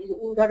 you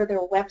can go to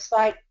their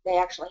website. They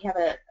actually have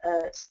a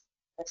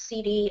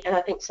CD, and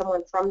I think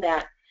someone from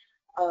that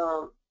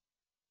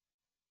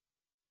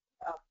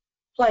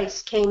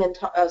place came and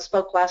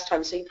spoke last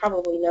time, so you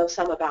probably know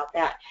some about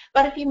that.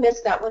 But if you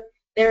missed that one,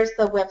 there's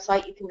the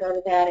website. You can go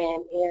to that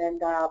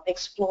and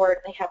explore it.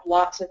 They have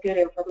lots of good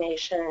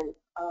information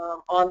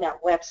on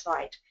that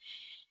website.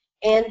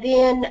 And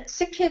then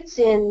Sick Kids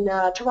in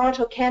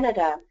Toronto,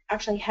 Canada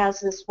actually has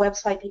this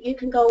website that you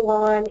can go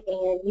on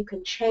and you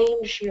can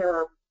change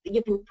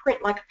you can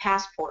print like a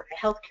passport,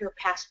 a healthcare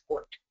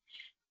passport.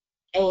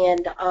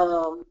 And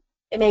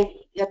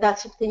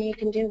that's something you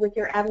can do with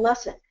your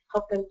adolescent.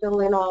 Help them fill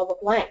in all the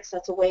blanks.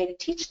 That's a way to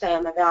teach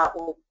them about,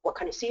 well, what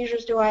kind of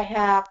seizures do I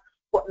have,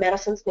 what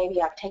medicines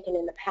maybe I've taken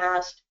in the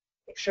past,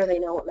 make sure they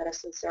know what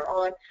medicines they're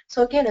on.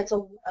 So again, it's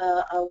a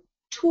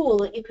tool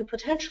that you could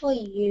potentially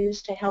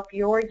use to help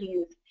your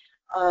youth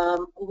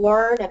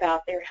learn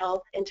about their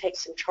health and take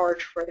some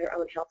charge for their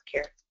own health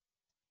care.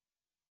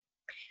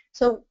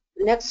 So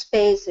the next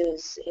phase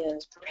is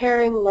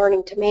preparing,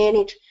 learning to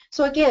manage.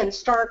 So again,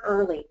 start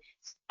early.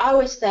 I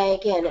always say,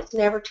 again, it's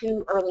never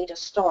too early to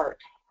start.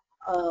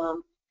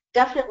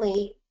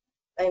 Definitely,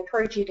 I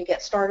encourage you to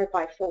get started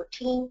by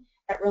 14.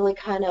 That really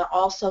kind of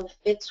also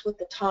fits with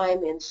the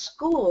time in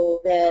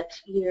school that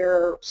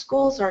your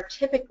schools are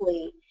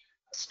typically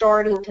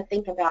starting to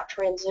think about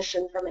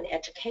transition from an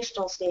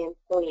educational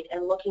standpoint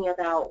and looking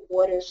about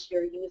what is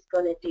your youth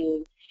going to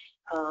do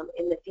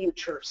in the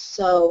future.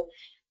 So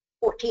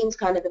 14 is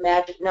kind of the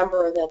magic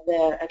number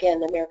that again,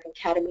 the American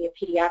Academy of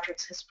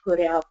Pediatrics has put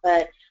out,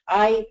 but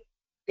I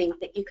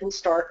think that you can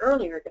start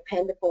earlier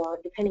depending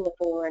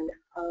upon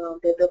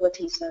the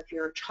abilities of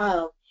your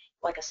child.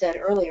 Like I said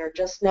earlier,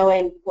 just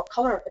knowing what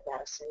color of the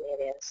medicine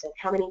it is and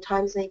how many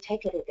times they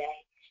take it a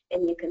day,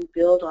 and you can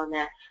build on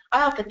that.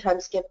 I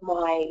oftentimes give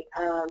my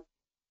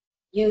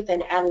youth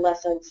and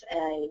adolescents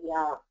a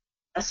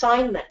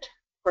assignment.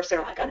 Of course,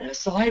 they're like, an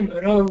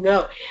assignment? Oh,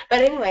 no.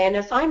 But anyway, an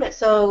assignment.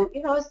 So,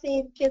 I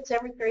see kids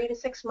every 3 to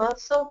 6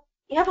 months. So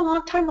you have a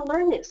long time to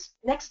learn this.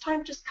 Next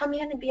time, just come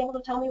in and be able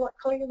to tell me what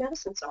color your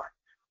medicines are.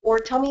 Or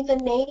tell me the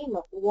name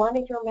of one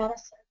of your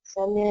medicines.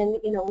 And then,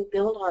 we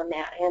build on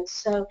that. And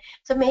so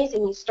it's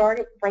amazing. You start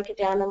it, break it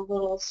down in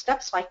little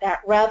steps like that,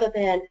 rather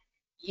than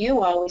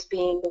you always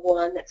being the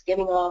one that's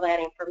giving all that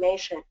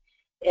information.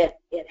 It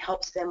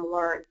helps them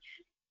learn.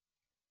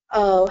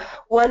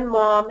 One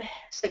mom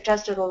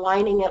suggested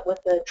aligning it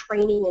with the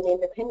training and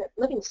independent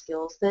living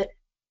skills that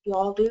you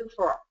all do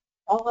for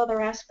all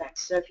other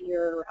aspects of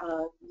your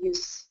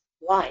youth's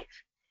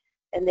life,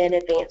 and then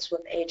advance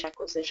with age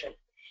acquisition.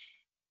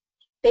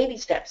 Baby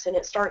steps, and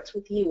it starts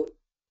with you.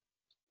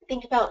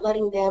 Think about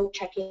letting them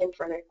check in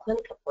for their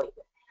clinic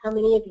appointment. How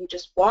many of you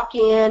just walk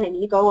in and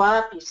you go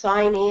up, you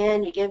sign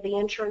in, you give the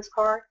insurance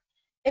card?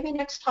 Maybe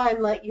next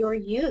time let your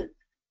youth,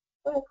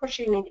 well, of course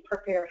you need to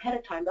prepare ahead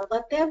of time, but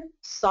let them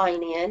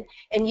sign in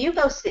and you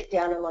go sit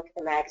down and look at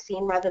the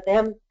magazine rather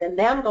than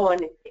them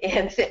going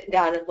and sitting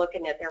down and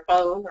looking at their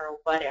phone or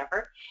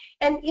whatever.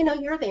 And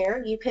you're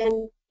there, you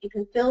can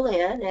fill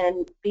in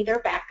and be their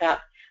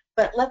backup,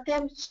 but let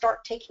them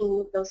start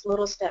taking those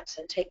little steps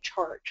and take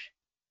charge.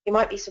 You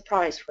might be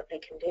surprised what they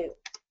can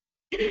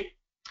do.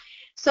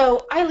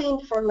 So Eileen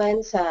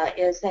Forlenza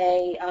is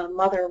a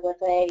mother with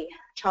a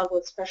child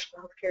with special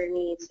health care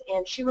needs,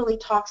 and she really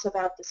talks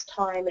about this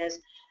time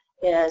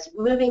as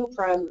moving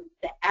from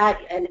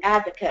an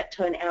advocate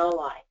to an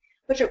ally,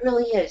 which it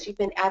really is. You've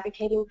been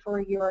advocating for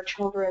your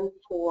children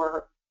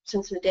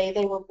since the day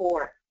they were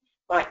born.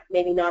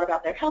 Maybe not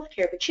about their health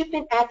care, but you've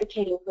been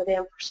advocating for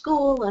them for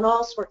school and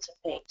all sorts of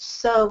things.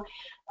 So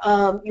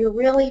you're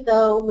really,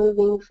 though,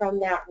 moving from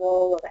that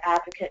role of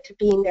advocate to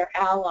being their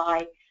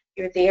ally.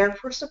 You're there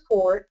for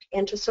support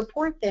and to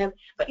support them,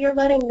 but you're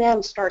letting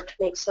them start to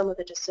make some of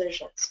the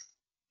decisions.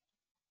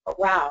 But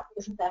wow,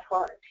 isn't that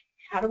hard?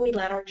 How do we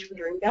let our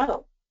children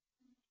go?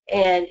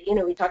 And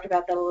we talked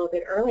about that a little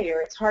bit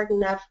earlier. It's hard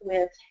enough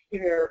with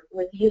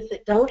youth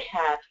that don't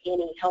have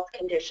any health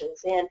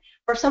conditions. And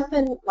for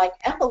something like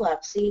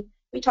epilepsy,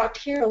 we talked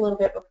here a little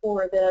bit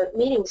before the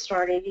meeting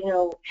started.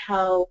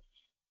 How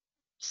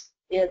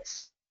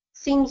it's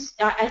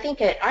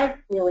I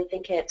really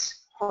think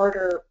it's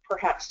harder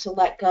perhaps to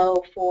let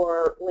go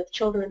with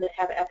children that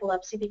have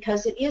epilepsy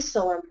because it is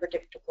so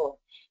unpredictable.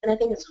 And I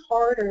think it's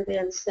harder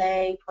than,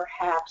 say,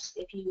 perhaps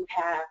if you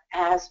have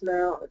asthma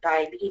or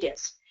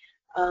diabetes.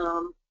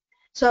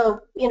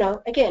 So,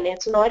 again,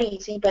 it's not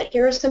easy, but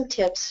here are some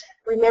tips.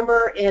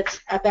 Remember, it's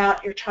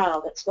about your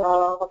child. It's not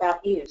all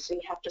about you, so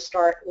you have to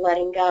start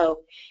letting go.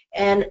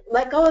 And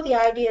let go of the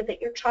idea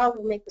that your child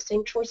will make the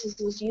same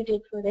choices as you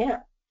did for them.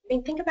 I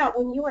mean, think about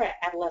when you were an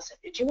adolescent.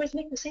 Did you always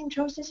make the same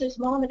choices as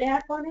mom and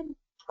dad wanted?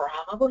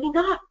 Probably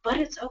not, but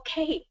it's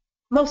okay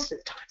most of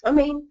the time. I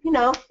mean,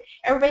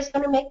 everybody's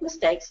going to make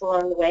mistakes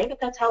along the way, but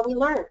that's how we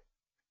learn.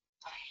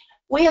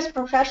 We as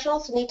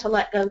professionals need to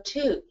let go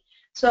too.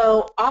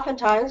 So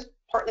oftentimes,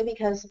 partly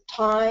because of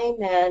time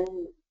and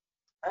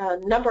a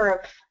number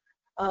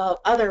of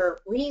other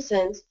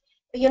reasons,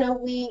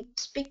 we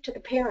speak to the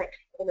parent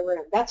in the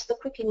room. That's the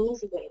quick and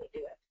easy way to do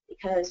it.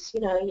 Because,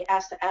 you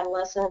ask the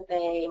adolescent,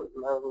 they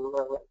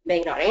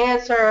may not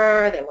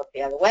answer, they look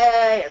the other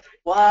way, it's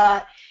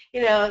like,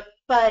 what,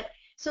 but,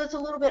 so it's a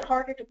little bit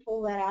harder to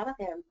pull that out of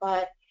them,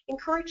 but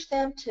encourage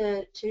them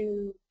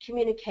to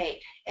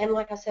communicate. And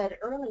like I said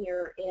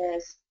earlier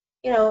is,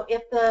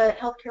 if the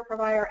healthcare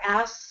provider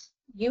asks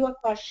you a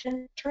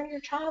question, turn to your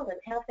child and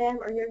have them,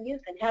 or your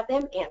youth, and have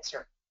them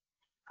answer.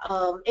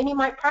 And you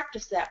might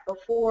practice that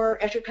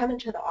before, as you come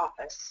into the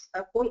office,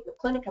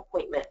 clinic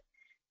appointment.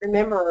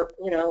 Remember,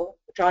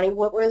 Johnny,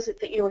 what was it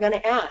that you were going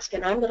to ask?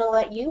 And I'm going to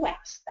let you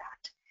ask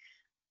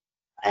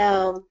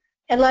that.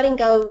 And letting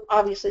go,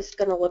 obviously, is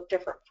going to look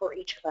different for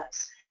each of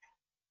us.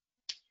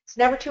 It's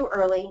never too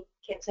early.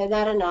 Can't say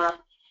that enough.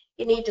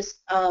 You need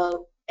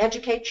to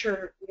educate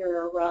your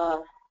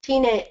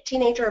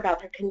teenager about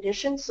their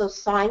conditions, so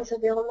signs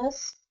of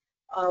illness,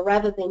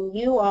 rather than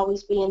you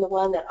always being the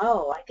one that,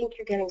 oh, I think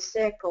you're getting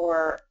sick,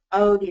 or,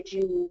 oh, did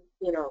you,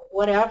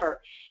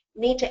 whatever.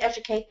 Need to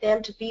educate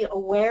them to be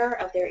aware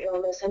of their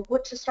illness and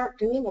what to start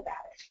doing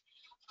about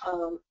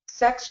it.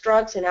 Sex,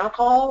 drugs, and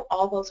alcohol,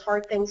 all those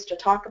hard things to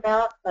talk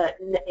about, but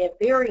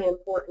very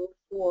important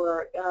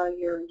for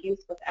your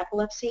youth with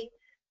epilepsy.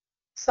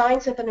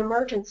 Signs of an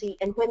emergency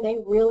and when they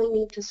really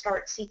need to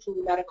start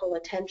seeking medical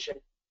attention.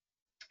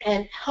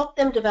 And help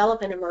them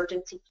develop an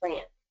emergency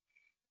plan.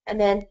 And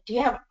then, do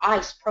you have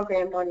ICE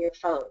programmed on your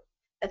phone?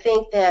 I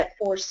think that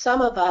for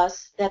some of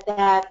us,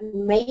 that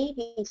may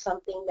be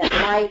something that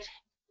might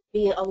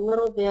be a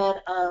little bit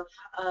of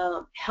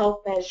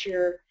help as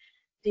you're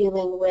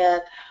dealing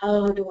with,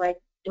 oh, do I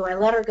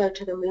let her go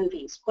to the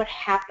movies? What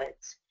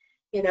happens?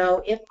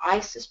 If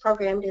ICE is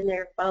programmed in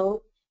their phone,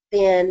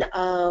 then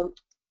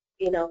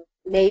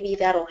maybe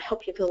that'll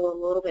help you feel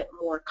a little bit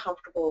more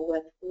comfortable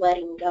with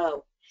letting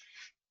go.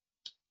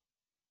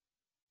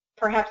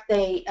 Perhaps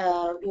you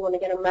want to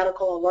get a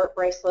medical alert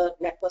bracelet,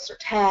 necklace, or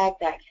tag.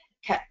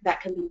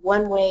 That can be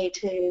one way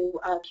to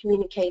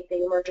communicate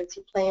the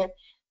emergency plan.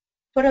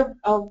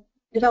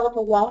 Develop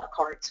a wallet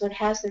card so it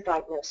has their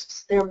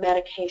diagnosis, their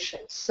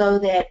medications, so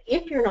that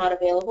if you're not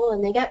available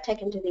and they get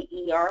taken to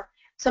the ER,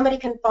 somebody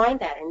can find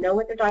that and know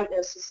what their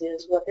diagnosis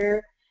is, what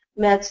their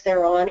meds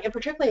they're on, and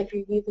particularly if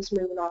your youth is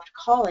moving off to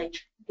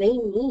college, they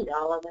need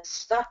all of this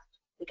stuff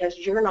because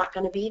you're not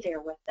going to be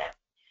there with them.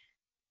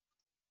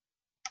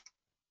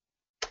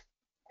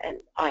 And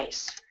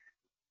ICE.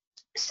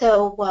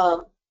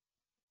 So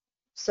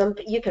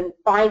you can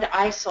find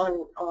ICE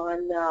on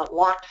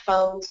locked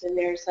phones, and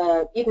there's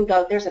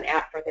an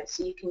app for this,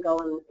 so you can go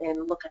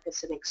and look at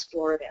this and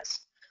explore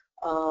this.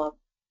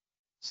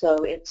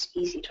 So it's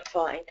easy to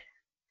find.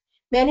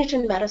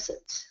 Managing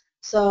medicines.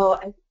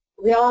 So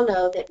we all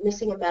know that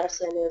missing a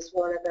medicine is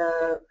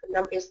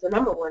the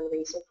number one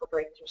reason for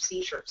breakthrough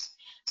seizures.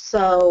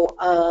 So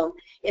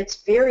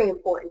it's very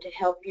important to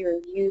help your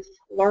youth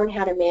learn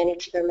how to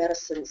manage their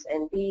medicines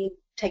and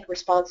take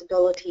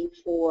responsibility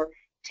for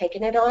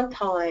taking it on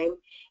time,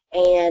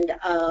 and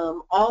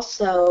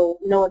also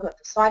knowing what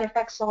the side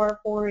effects are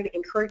for it,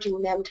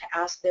 encouraging them to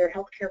ask their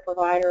healthcare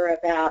provider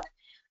about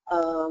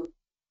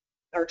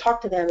or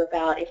talk to them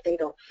about if they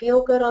don't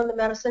feel good on the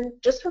medicine.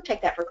 Just don't take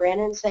that for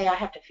granted and say, I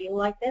have to feel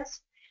like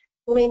this.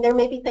 I mean, there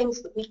may be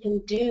things that we can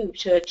do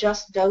to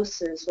adjust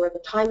doses or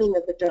the timing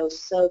of the dose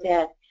so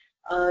that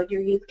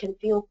your youth can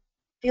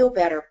feel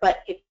better. But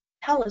if you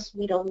tell us,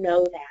 we don't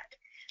know that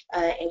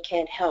and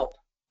can't help.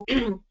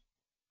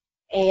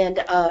 And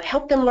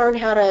help them learn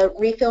how to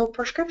refill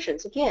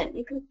prescriptions. Again,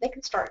 they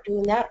can start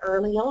doing that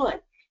early on,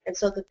 and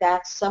so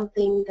that's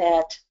something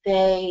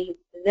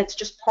that's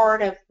just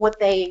part of what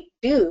they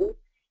do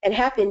and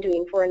have been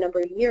doing for a number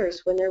of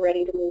years when they're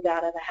ready to move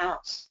out of the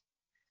house.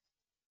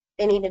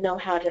 They need to know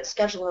how to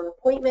schedule an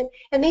appointment,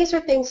 and these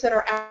are things that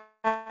are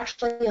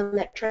actually on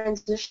that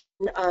transition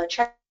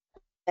check.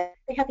 They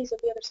have these at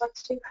the other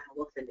sites too.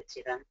 We'll send it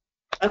to them.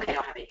 Okay. I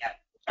don't have it yet.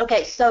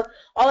 Okay, so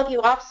all of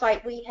you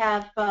off-site, we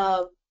have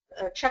a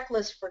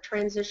checklist for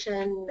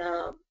transition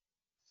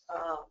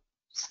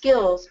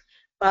skills,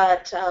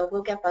 but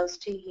we'll get those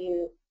to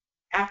you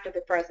after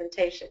the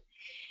presentation.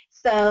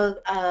 So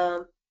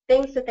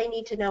things that they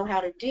need to know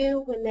how to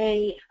do when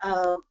they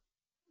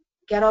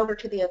get over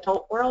to the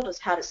adult world is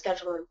how to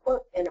schedule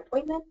an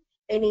appointment.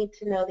 They need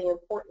to know the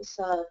importance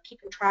of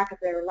keeping track of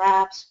their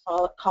labs,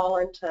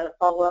 calling to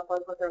follow up on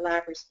what their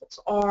lab results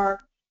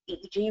are,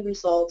 EEG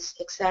results,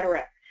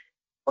 etc.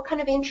 What kind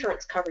of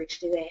insurance coverage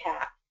do they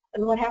have?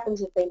 And what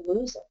happens if they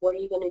lose it? What are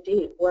you going to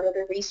do? What are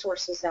the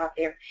resources out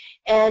there?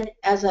 And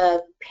as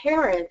a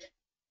parent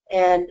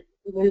and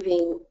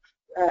moving,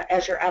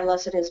 as your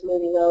adolescent is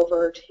moving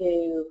over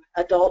to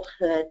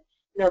adulthood,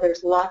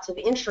 there's lots of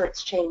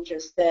insurance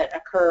changes that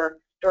occur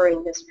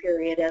during this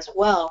period as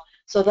well.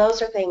 So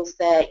those are things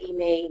that you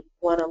may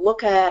want to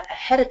look at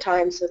ahead of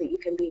time so that you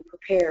can be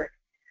prepared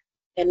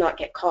and not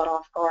get caught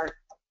off guard.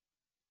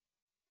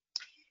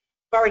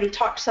 I've already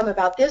talked some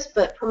about this,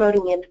 but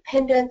promoting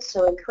independence,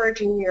 so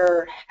encouraging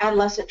your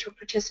adolescent to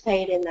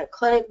participate in the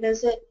clinic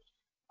visit.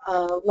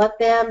 Let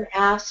them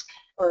ask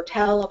or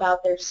tell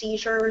about their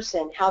seizures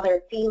and how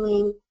they're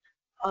feeling.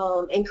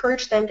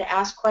 Encourage them to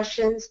ask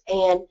questions.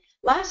 And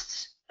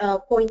last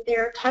point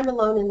there, time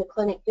alone in the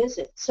clinic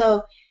visit.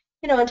 So,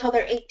 until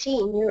they're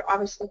 18, you're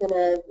obviously going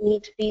to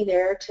need to be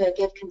there to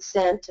give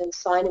consent and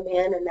sign them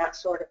in and that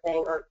sort of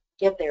thing, or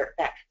give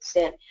that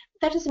consent.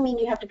 But that doesn't mean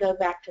you have to go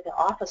back to the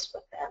office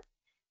with them.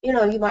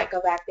 You might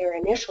go back there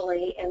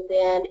initially and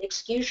then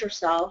excuse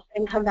yourself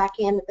and come back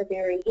in at the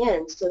very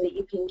end so that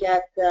you can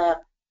get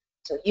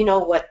so you know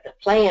what the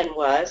plan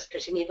was,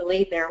 because you need to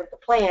leave there with the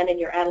plan, and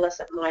your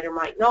adolescent might or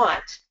might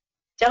not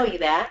tell you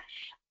that.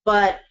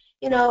 But,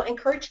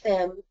 encourage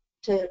them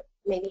to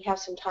maybe have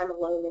some time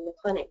alone in the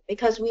clinic,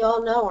 because we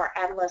all know our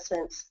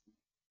adolescents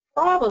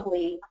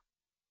probably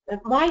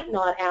might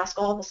not ask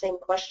all the same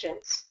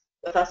questions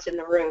with us in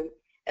the room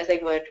as they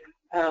would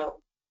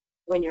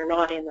when you're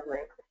not in the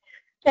room.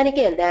 And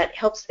again, that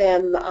helps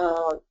them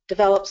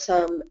develop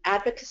some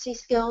advocacy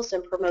skills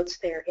and promotes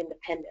their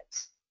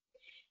independence.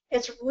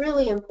 It's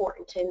really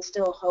important to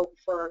instill hope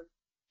for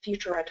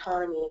future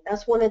autonomy.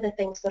 That's one of the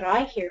things that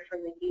I hear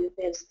from the youth,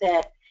 is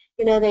that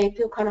they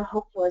feel kind of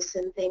hopeless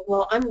and think,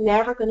 well, I'm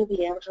never going to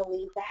be able to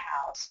leave the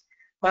house.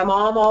 My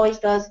mom always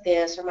does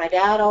this, or my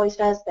dad always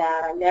does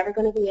that. I'm never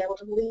going to be able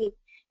to leave.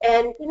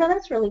 And,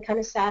 that's really kind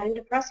of sad and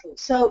depressing.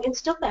 So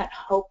instill that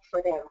hope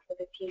for them for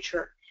the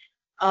future.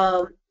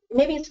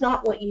 Maybe it's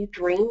not what you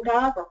dreamed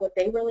of or what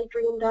they really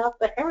dreamed of,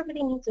 but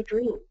everybody needs a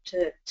dream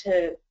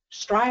to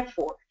strive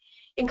for.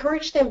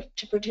 Encourage them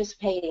to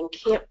participate in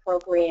camp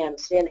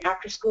programs and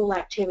after-school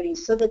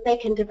activities so that they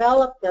can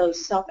develop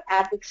those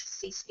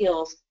self-advocacy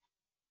skills.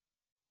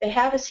 They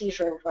have a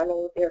seizure in front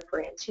of their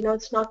friends.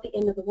 It's not the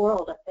end of the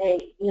world. If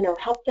they,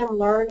 help them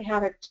learn how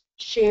to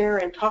share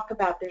and talk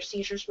about their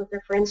seizures with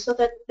their friends so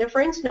that their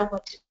friends know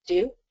what to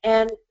do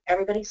and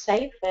everybody's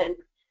safe. And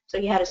so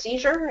you had a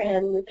seizure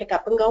and we pick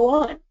up and go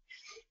on.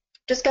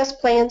 Discuss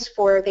plans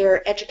for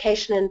their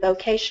education and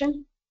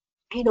vocation.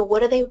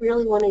 What do they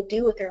really want to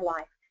do with their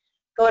life?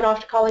 Going off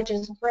to college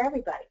isn't for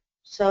everybody.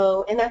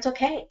 So, and that's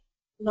okay.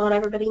 Not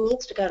everybody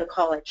needs to go to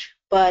college,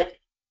 but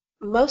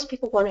most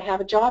people want to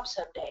have a job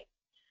someday.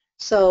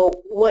 So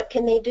what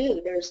can they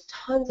do? There's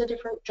tons of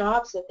different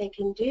jobs that they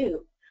can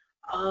do.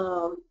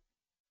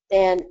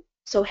 And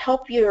so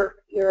help your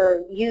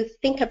youth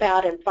think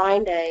about and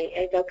find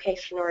a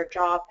vocation or a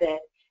job that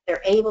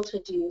they're able to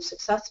do,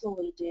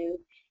 successfully do,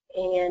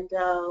 and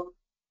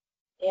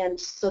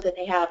so that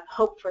they have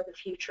hope for the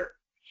future.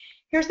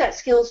 Here's that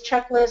skills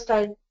checklist.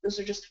 Those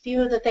are just a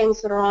few of the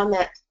things that are on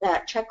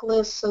that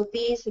checklist. So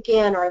these,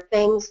 again, are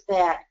things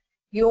that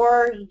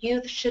your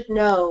youth should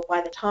know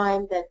by the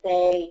time that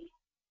they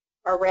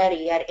are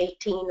ready at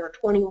 18 or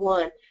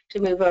 21 to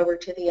move over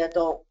to the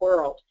adult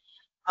world.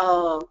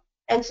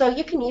 And so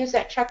you can use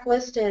that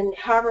checklist in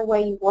however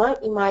way you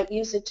want. You might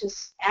use it to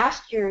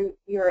ask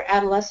your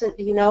adolescent,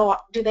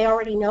 do they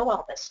already know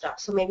all this stuff?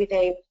 So maybe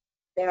they've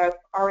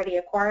already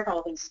acquired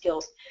all these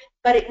skills.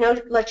 But it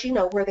lets you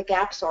know where the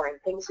gaps are and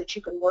things that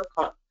you can work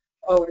on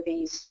over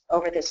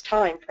this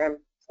time from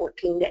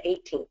 14 to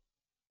 18.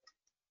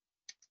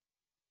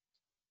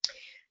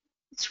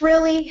 It's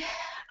really,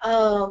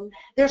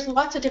 there's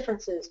lots of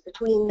differences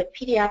between the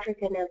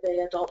pediatric and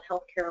the adult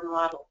healthcare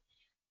model.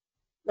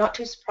 Not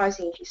too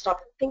surprising if you stop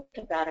and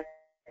think about it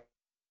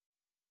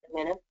a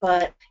minute,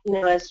 but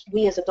as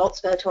we as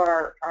adults go to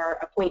our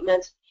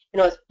appointments,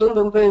 it's boom,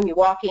 boom, boom, you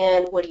walk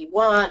in, what do you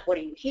want, what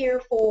are you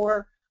here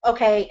for,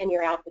 okay, and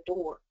you're out the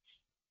door.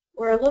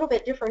 We're a little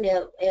bit different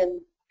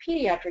in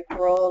pediatric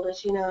world,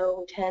 as we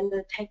tend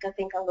to take, I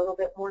think, a little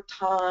bit more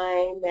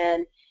time,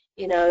 and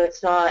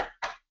it's not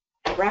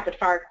rapid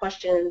fire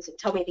questions and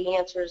tell me the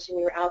answers and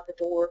you're out the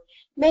door.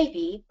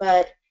 Maybe,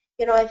 but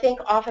I think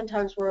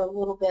oftentimes we're a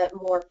little bit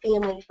more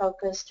family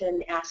focused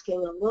and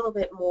asking a little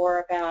bit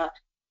more about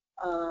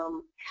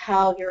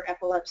how the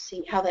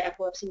epilepsy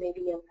may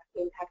be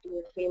impacting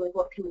your family.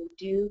 What can we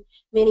do?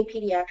 Many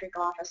pediatric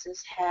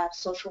offices have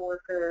social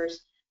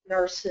workers,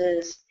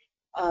 nurses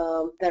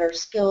that are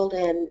skilled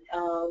and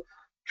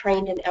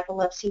trained in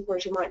epilepsy,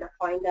 whereas you might not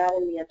find that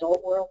in the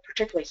adult world,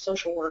 particularly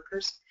social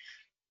workers.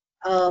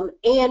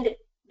 And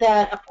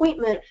that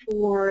appointment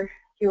for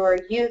your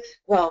youth,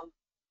 well,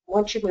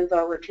 once you move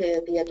over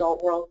to the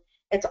adult world,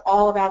 it's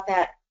all about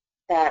that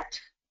that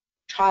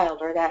child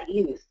or that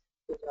youth,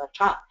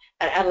 child,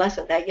 an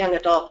adolescent, that young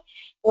adult.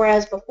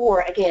 Whereas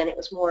before, again, it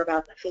was more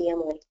about the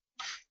family.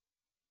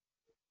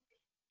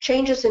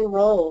 Changes in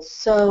roles.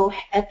 So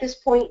at this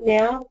point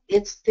now,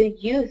 it's the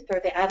youth or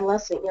the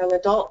adolescent, young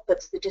adult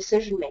that's the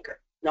decision maker,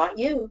 not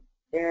you.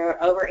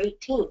 They're over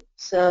 18.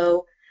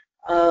 So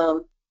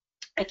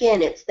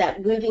again, it's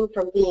that moving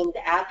from being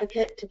the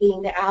advocate to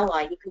being the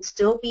ally. You can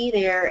still be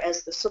there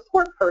as the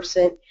support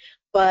person,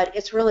 but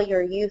it's really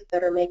your youth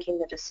that are making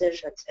the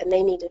decisions, and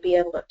they need to be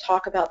able to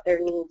talk about their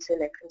needs and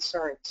their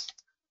concerns.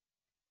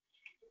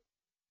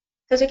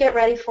 As we get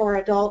ready for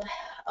adult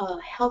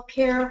health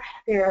care,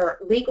 there are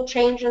legal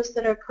changes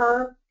that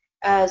occur.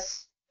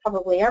 As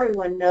probably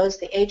everyone knows,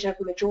 the age of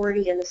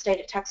majority in the state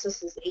of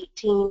Texas is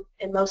 18.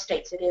 In most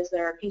states it is.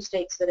 There are a few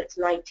states that it's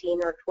 19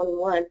 or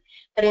 21.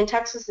 But in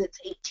Texas it's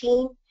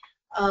 18.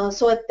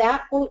 So at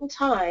that point in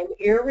time,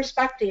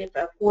 irrespective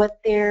of what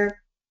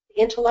their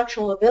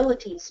intellectual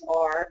abilities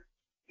are,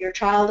 your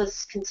child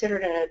is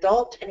considered an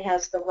adult and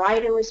has the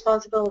right and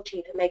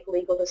responsibility to make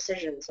legal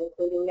decisions,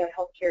 including their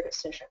health care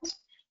decisions.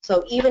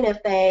 So even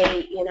if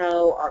they,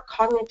 are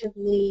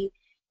cognitively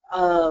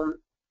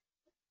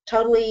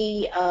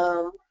totally,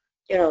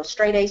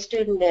 straight A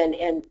student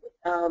and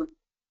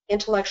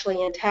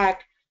intellectually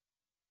intact,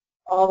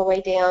 all the way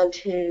down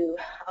to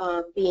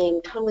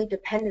being totally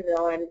dependent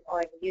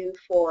on you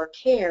for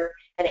care,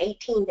 at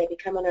 18 they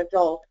become an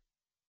adult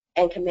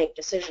and can make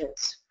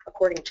decisions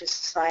according to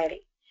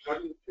society. How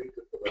do you treat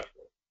it for that?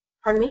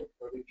 Pardon me?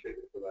 How do you treat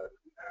it for that?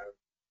 You have,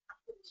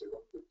 say,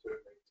 once they turn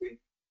 18,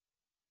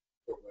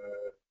 from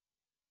a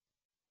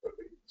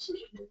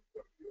decision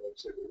that you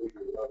say they're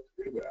legally allowed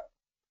to do that,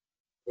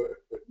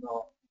 but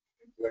not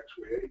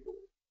intellectually able.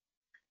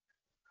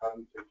 How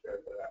do you take care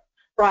of that?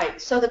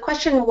 Right. So the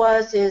question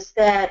is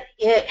that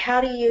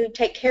how do you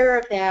take care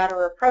of that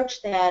or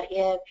approach that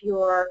if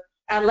your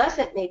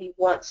adolescent maybe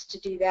wants to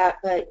do that,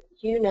 but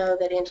you know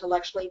that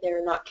intellectually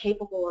they're not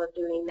capable of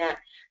doing that.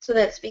 So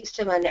that speaks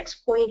to my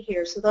next point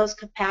here. So those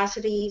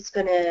capacities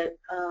going to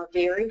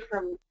vary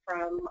from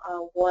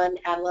one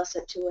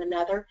adolescent to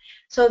another.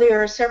 So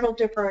there are several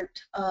different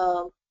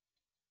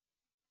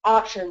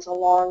options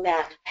along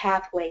that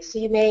pathway. So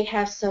you may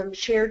have some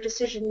shared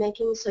decision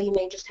making, so you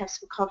may just have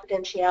some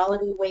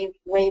confidentiality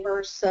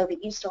waivers so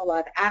that you still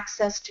have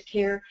access to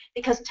care,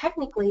 because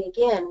technically,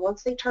 again,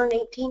 once they turn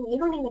 18, you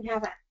don't even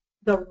have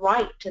the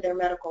right to their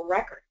medical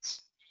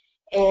records.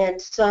 And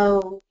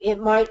so it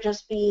might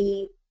just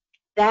be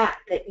that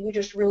you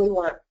just really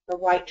want the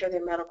right to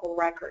their medical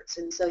records,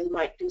 and so you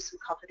might do some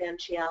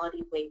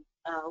confidentiality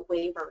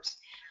waivers.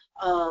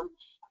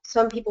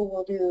 Some people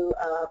will do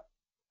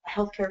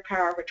healthcare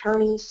power of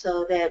attorney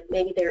so that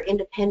maybe they're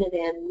independent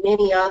in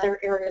many other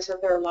areas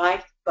of their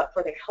life, but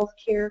for their health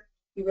care,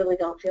 you really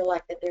don't feel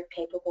like that they're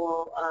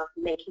capable of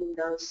making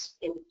those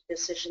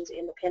decisions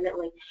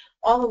independently,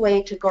 all the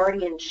way to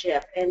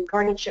guardianship. And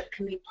guardianship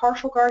can be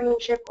partial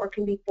guardianship or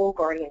can be full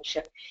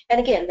guardianship. And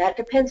again, that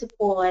depends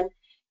upon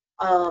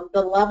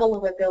the level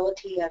of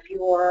ability of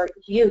your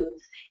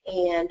youth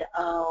and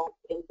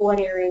in what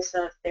areas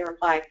of their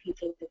life you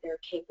think that they're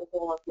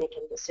capable of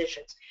making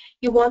decisions.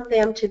 You want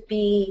them to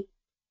be,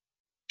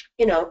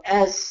 you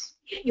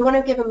want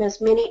to give them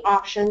as many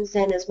options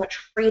and as much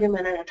freedom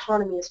and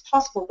autonomy as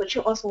possible, but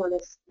you also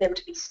want them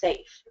to be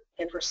safe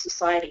and for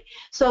society.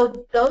 So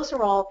those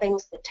are all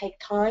things that take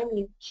time.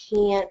 You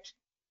can't,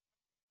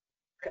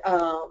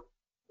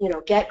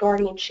 get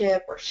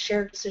guardianship or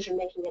shared decision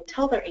making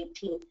until they're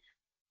 18.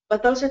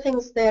 But those are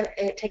things that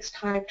it takes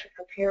time to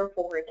prepare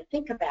for and to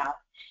think about.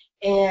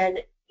 And,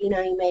 you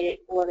may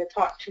want to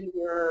talk to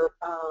your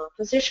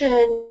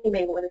physician, you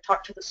may want to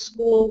talk to the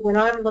school. When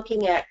I'm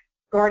looking at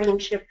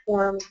guardianship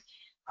forms,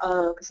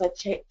 because I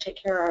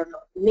take care of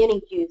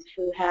many youth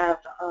who have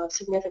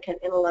significant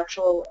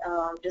intellectual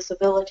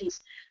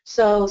disabilities,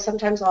 so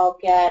sometimes I'll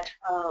get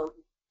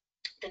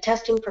the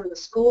testing from the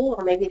school,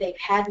 or maybe they've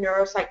had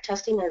neuropsych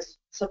testing as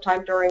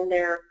sometime during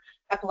their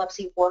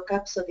epilepsy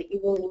workup, so that you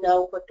really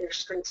know what their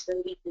strengths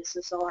and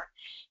weaknesses are.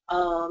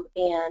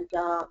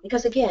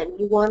 Because again,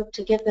 you want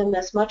to give them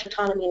as much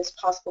autonomy as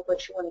possible,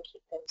 but you want to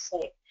keep them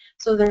safe.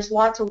 So there's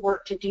lots of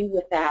work to do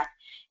with that,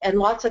 and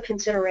lots of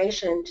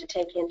consideration to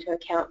take into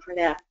account for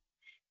that.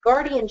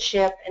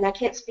 Guardianship, and I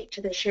can't speak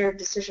to the shared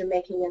decision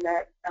making and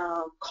that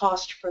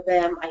cost for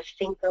them. I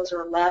think those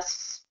are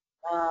less,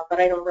 but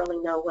I don't really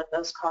know what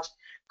those cost.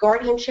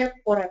 Guardianship,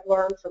 what I've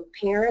learned from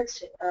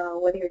parents,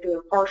 whether you're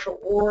doing partial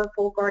or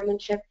full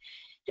guardianship,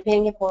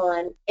 depending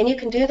upon, and you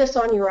can do this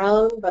on your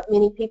own, but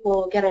many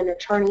people get an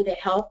attorney to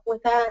help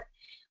with that,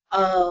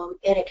 and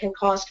it can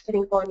cost,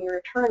 depending upon your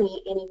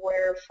attorney,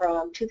 anywhere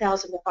from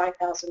 $2,000 to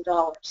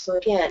 $5,000. So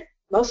again,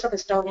 most of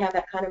us don't have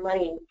that kind of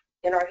money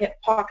in our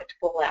hip pocket to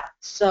pull out.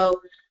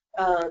 So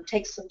it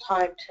takes some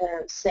time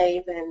to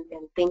save and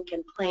think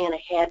and plan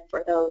ahead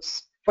for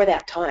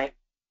that time.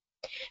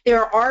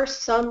 There are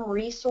some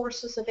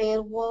resources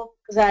available,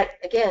 because that,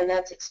 again,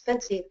 that's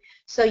expensive.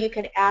 So you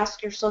could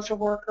ask your social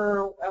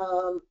worker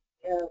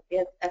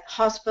at the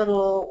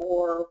hospital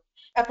or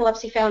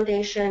Epilepsy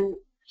Foundation,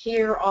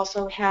 here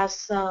also has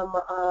some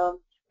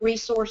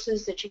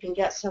resources that you can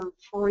get some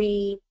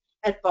free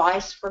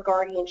advice for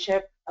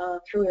guardianship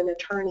through an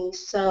attorney.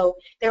 So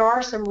there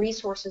are some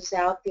resources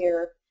out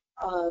there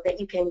that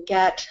you can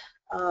get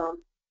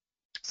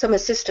some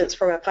assistance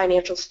from a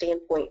financial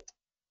standpoint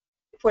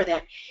for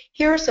that.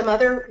 Here are some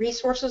other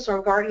resources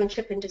on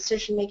guardianship and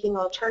decision-making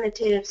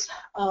alternatives.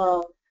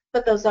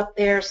 Put those up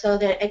there so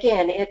that,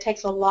 again, it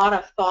takes a lot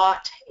of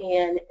thought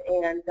and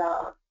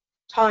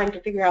time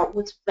to figure out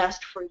what's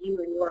best for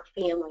you and your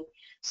family.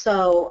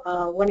 So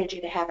wanted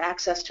you to have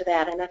access to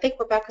that. And I think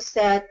Rebecca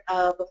said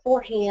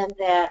beforehand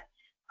that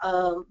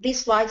these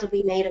slides will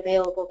be made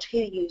available to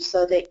you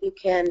so that you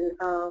can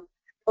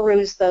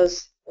peruse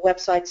those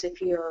websites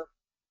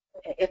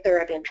if they're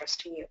of interest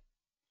to you.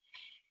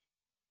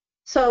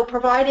 So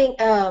finding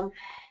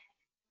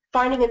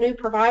a new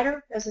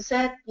provider, as I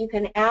said, you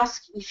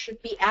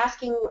should be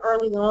asking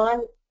early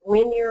on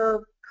when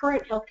your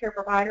current healthcare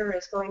provider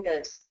is going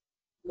to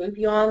move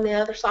you on the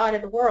other side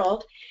of the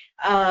world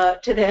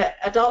to the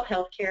adult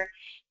healthcare.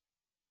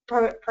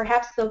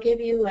 Perhaps they'll give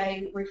you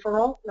a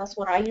referral. That's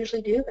what I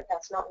usually do, but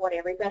that's not what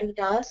everybody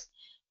does.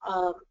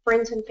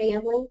 Friends and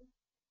family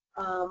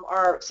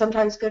are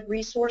sometimes good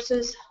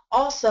resources.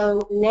 Also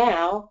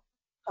now,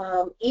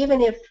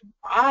 even if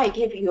I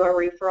give you a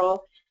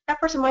referral,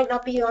 that person might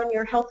not be on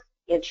your health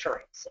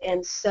insurance.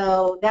 And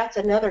so that's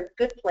another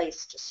good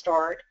place to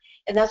start.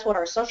 And that's what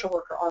our social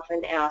worker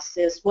often asks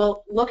is,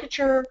 well, look at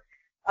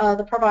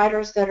the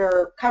providers that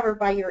are covered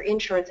by your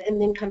insurance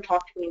and then come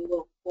talk to me and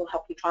we'll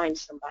help you find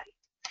somebody.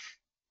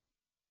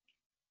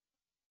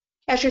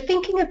 As you're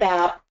thinking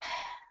about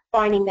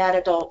finding that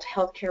adult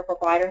healthcare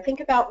provider,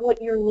 think about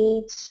what your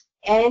needs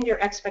and your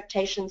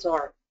expectations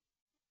are.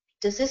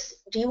 Do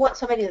you want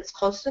somebody that's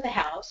close to the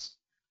house?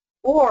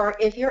 Or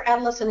if your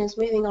adolescent is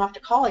moving off to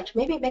college,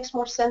 maybe it makes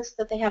more sense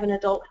that they have an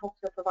adult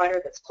healthcare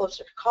provider that's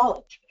closer to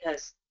college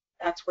because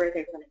that's where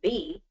they're going to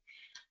be.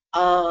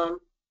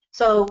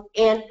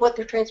 And what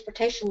their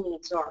transportation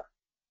needs are.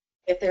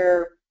 If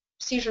their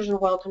seizures are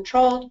well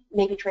controlled,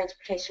 maybe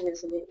transportation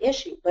isn't an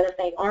issue. But if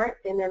they aren't,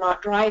 then they're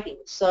not driving.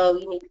 So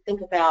you need to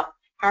think about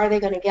how are they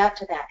going to get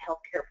to that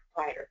healthcare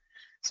provider.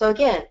 So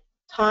again,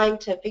 time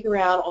to figure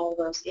out all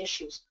those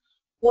issues.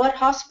 What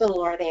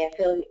hospital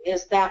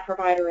is that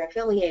provider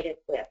affiliated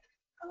with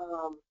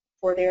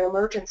for their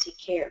emergency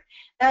care?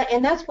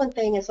 And that's one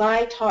thing as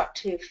I talk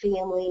to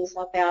families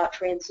about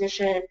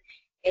transition,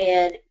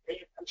 and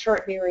I'm sure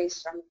it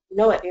varies, I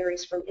know it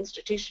varies from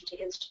institution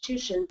to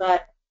institution,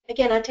 but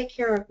again, I take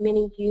care of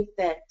many youth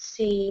that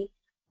see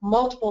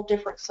multiple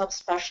different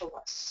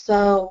subspecialists.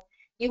 So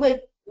you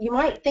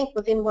might think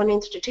within one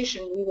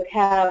institution we would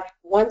have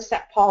one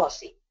set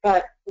policy,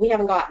 but we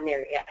haven't gotten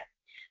there yet.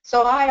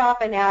 So I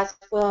often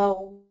ask,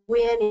 well,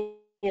 when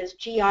is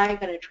GI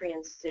going to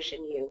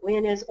transition you?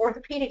 When is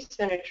orthopedics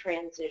going to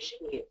transition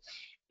you?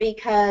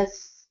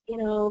 Because,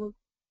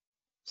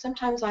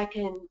 sometimes I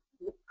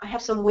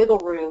have some wiggle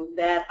room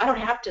that I don't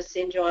have to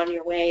send you on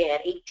your way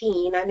at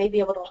 18. I may be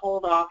able to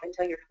hold off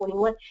until you're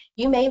 21.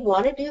 You may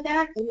want to do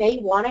that. You may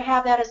want to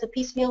have that as a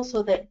piecemeal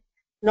so that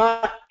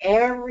not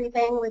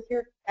everything with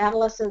your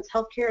adolescent's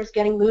healthcare is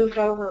getting moved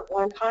over at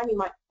one time. You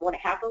might want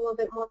to have a little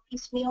bit more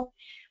piecemeal.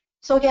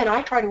 So again,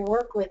 I try to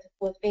work with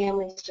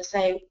families to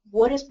say,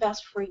 what is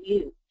best for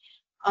you?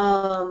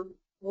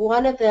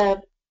 One of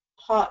the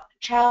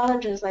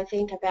challenges I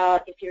think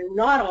about if you're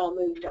not all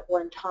moved at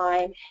one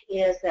time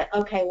is that,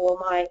 okay, well,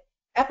 my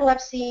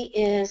epilepsy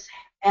is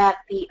at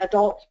the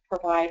adult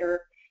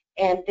provider,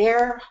 and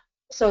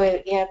so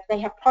if they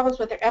have problems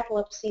with their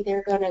epilepsy,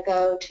 they're going to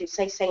go to,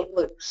 say, St.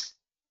 Luke's.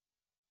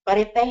 But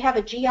if they have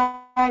a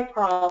GI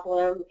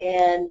problem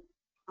and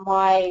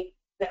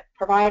the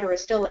provider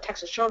is still at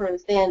Texas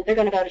Children's, then they're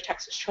going to go to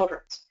Texas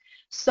Children's.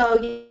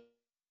 So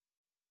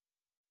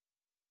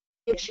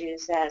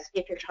issues as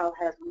if your child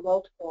has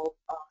multiple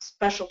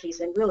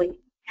specialties, and really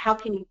how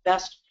can you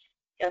best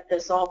get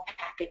this all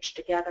packaged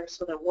together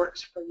so that it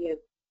works for you.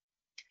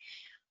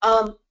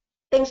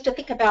 Things to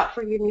think about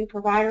for your new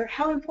provider,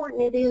 how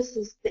important it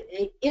is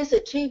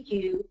it to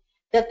you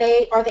that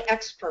they are the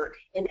expert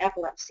in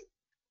epilepsy,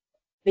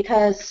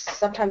 because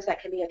sometimes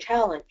that can be a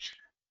challenge.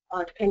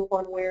 Depending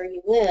on where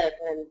you live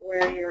and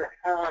where your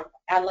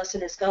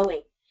adolescent is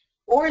going.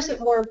 Or is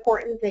it more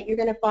important that you're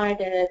going to find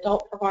an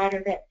adult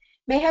provider that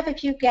may have a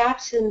few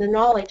gaps in the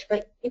knowledge,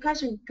 but you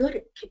guys are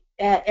good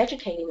at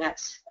educating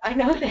us. I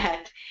know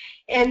that.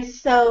 And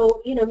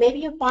so, maybe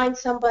you find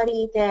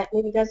somebody that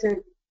maybe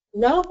doesn't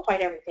know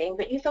quite everything,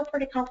 but you feel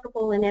pretty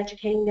comfortable in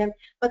educating them,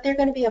 but they're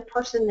going to be a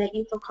person that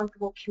you feel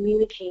comfortable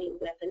communicating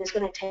with, and it's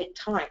going to take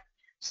time.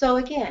 So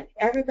again,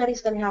 everybody's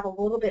going to have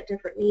a little bit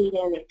different need,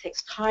 and it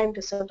takes time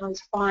to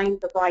sometimes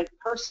find the right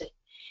person.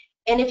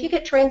 And if you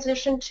get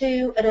transitioned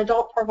to an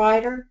adult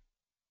provider,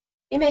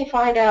 you may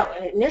find out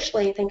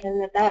initially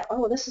thinking that,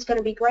 oh, this is going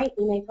to be great.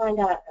 You may find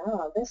out,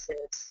 oh, this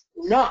is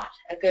not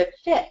a good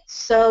fit.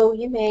 So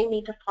you may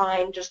need to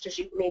find, just as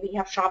you maybe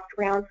have shopped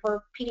around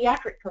for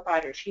pediatric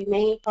providers, you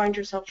may find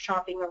yourself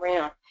shopping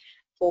around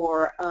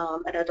for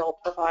an adult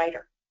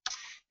provider.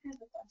 I have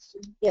a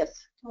question.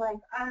 Yes. Like,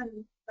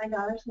 my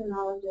daughter's a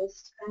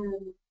neurologist,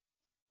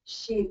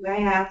 I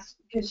asked,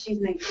 because she's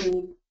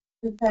 19,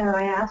 and so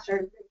I asked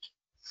her,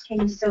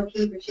 can you still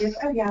keep her? She goes,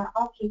 oh yeah,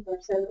 I'll keep her,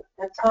 so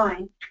that's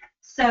fine.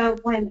 So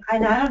I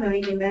don't know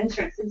anything about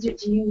insurance.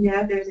 Do you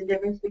know if there's a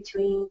difference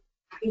between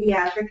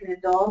pediatric and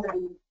adult? I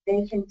mean,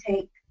 they can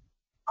take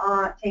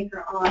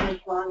her on as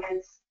long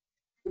as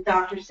the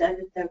doctor says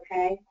it's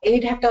okay?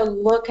 You'd have to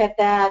look at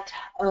that,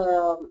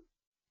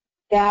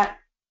 that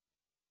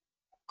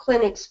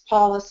clinic's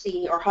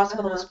policy or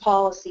hospital's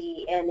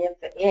policy, and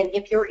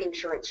if your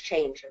insurance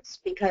changes,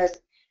 because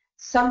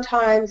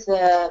sometimes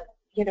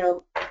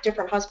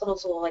different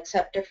hospitals will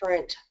accept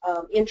different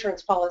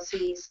insurance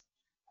policies,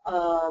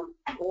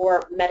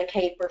 or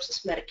Medicaid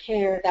versus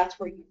Medicare. That's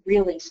where you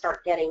really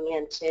start getting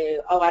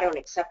into, oh, I don't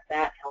accept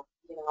that health,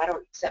 I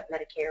don't accept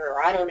Medicare,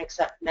 or I don't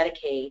accept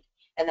Medicaid,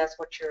 and that's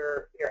what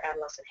your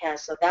adolescent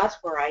has. So that's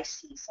where I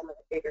see some of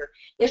the bigger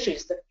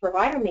issues. The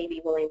provider may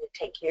be willing to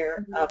take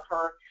care of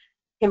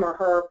him or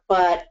her,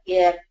 but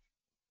if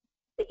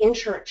the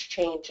insurance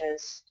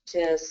changes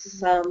to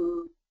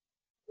some,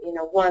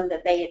 one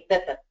that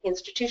the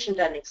institution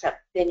doesn't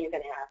accept, then you're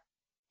going to have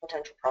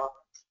potential problems.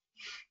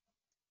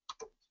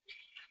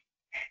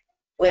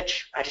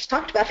 Which I just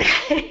talked about.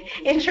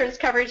 Insurance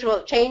coverage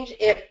will change.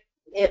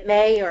 It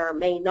may or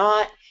may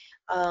not.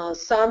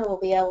 Some will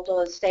be able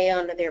to stay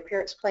under their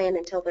parents' plan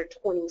until they're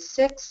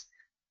 26.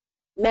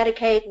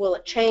 Medicaid, will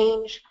it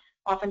change?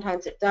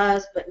 Oftentimes it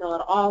does, but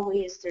not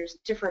always. There's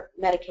different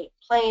Medicaid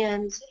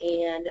plans,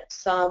 and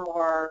some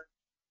are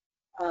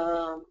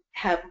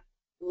have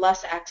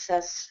less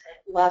access,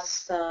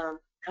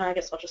 I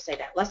guess I'll just say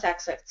that, less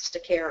access to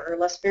care or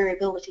less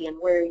variability in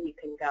where you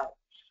can go.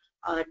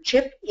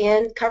 CHIP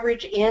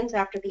coverage ends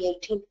after the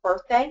 18th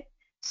birthday,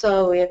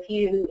 so if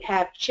you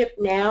CHIP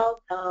now,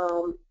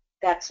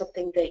 that's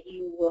something that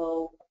you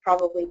will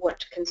probably want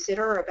to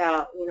consider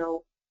about,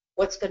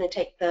 what's going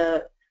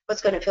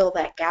to fill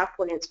that gap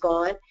when it's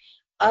gone.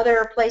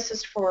 Other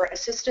places for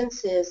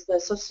assistance is the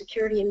Social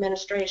Security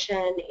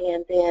Administration,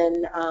 and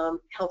then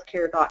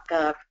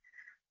healthcare.gov.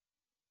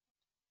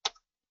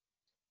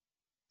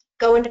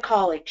 Go into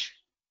college.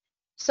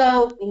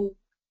 So you're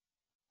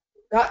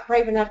not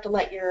brave enough to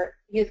let your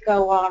youth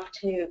go off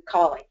to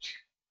college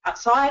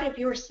outside of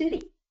your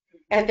city,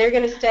 and they're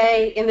going to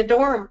stay in the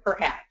dorm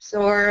perhaps,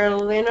 or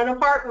in an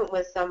apartment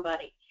with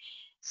somebody.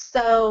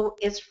 So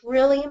it's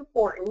really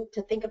important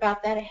to think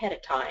about that ahead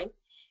of time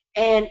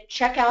and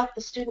check out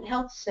the Student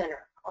Health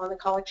Center on the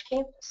college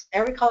campus.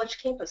 Every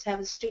college campus has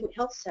a Student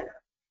Health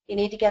Center. You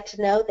need to get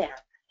to know them,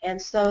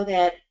 and so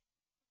that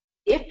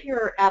if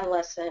your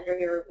adolescent or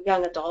your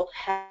young adult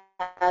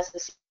has a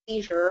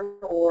seizure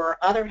or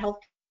other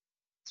health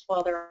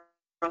while they're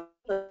on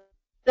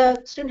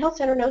the Student Health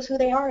Center knows who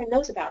they are and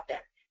knows about them.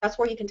 That's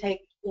where you can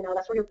take,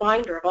 that's where your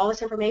binder of all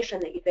this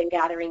information that you've been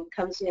gathering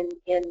comes in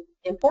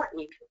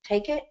important. You can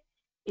take it,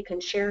 you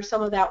can share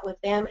some of that with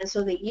them, and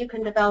so that you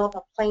can develop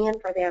a plan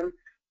for them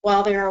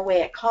while they're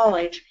away at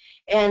college.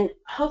 And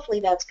hopefully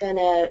that's going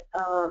to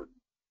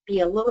be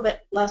a little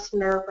bit less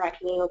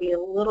nerve-wracking. You'll be a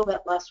little bit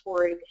less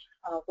worried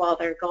while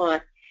they're gone.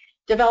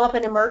 Develop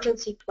an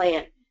emergency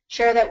plan.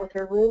 Share that with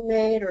their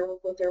roommate or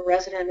with their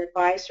resident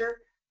advisor.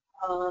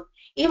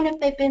 Even if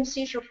they've been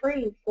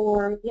seizure-free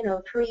for,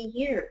 3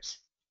 years.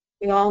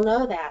 We all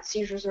know that.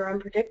 Seizures are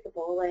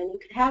unpredictable, and you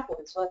could have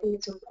one. So I think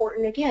it's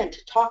important, again,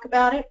 to talk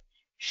about it,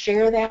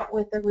 share that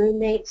with the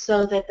roommate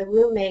so that the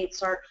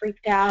roommates aren't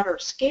freaked out or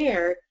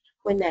scared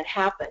when that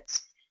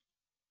happens.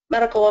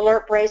 Medical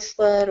alert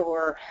bracelet,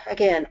 or,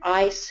 again,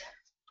 ICE,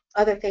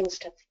 other things,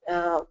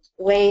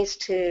 ways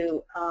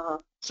to,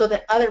 so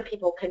that other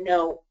people can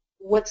know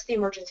what's the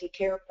emergency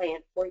care plan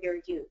for your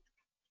youth.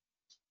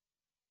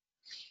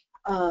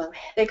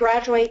 They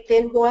graduate,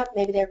 then what?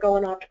 Maybe they're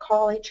going off to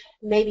college.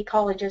 Maybe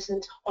college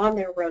isn't on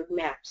their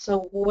roadmap.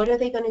 So what are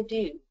they going to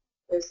do?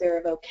 Is there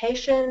a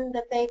vocation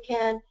that they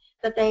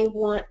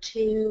want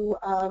to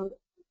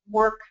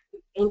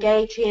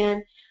engage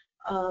in?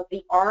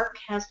 The ARC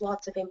has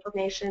lots of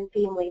information.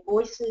 Family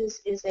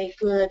Voices is a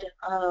good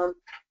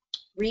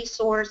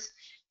resource.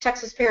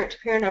 Texas Parent to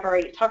Parent, I've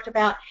already talked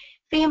about.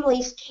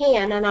 Families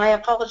can, and I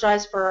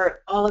apologize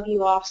for all of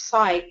you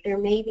off-site, there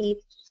may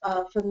be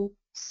some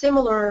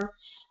similar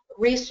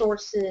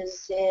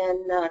resources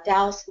in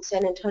Dallas and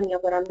San Antonio,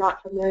 but I'm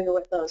not familiar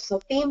with those. So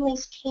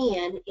Families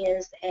Can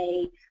is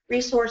a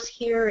resource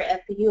here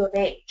at the U of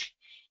H,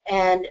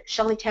 and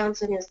Shelley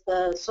Townsend is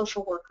the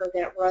social worker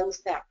that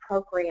runs that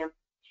program.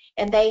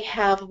 And they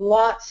have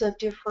lots of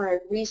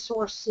different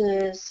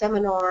resources,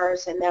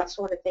 seminars, and that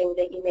sort of thing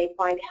that you may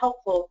find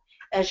helpful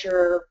as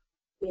you're,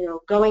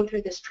 going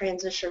through this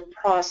transition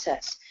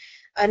process.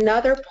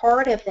 Another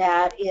part of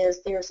that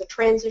is there's a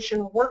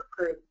transition work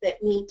group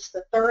that meets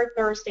the third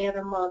Thursday of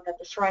the month at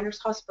the Shriners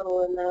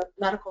Hospital in the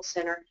Medical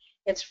Center.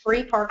 It's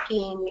free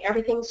parking,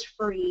 everything's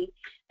free.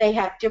 They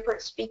have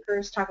different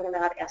speakers talking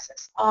about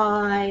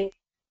SSI,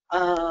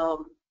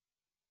 all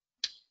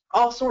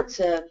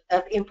sorts of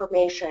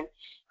information.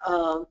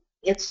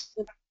 It's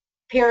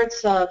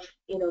parents of,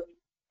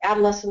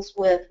 adolescents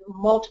with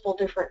multiple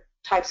different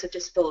types of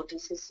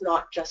disabilities. It's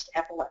not just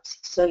epilepsy.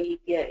 So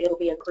it'll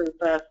be a group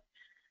of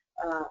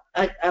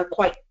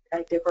quite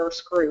a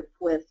diverse group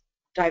with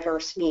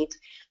diverse needs.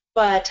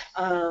 But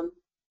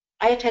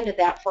I attended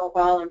that for a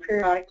while and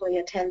periodically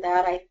attend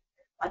that.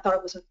 I thought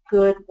it was a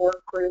good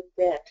work group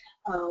that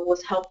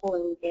was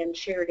helpful and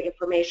shared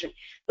information.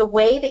 The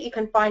way that you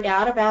can find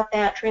out about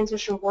that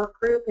transition work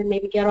group and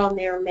maybe get on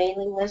their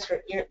mailing list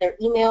or their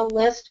email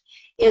list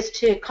is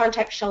to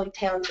contact Shelley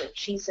Townsend.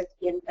 She's,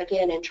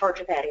 again, in charge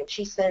of that, and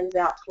she sends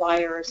out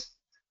flyers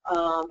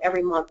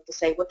every month to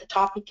say what the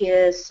topic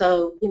is.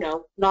 So, you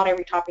know, not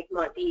every topic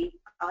might be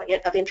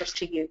of interest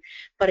to you,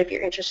 but if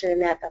you're interested in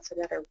that, that's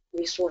another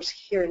resource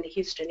here in the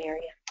Houston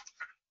area.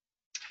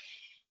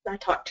 I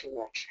talk too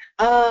much.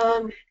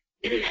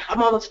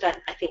 I'm almost done,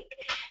 I think.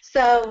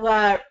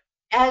 So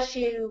as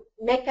you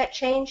make that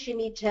change, you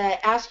need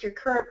to ask your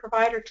current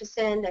provider to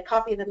send a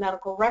copy of the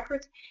medical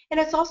records, and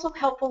it's also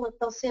helpful if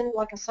they'll send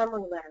like a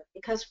summary letter,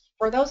 because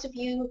for those of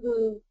you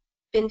who've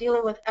been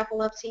dealing with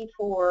epilepsy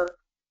for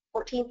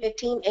 14,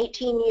 15,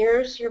 18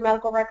 years, your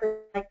medical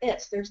record like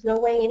this. There's no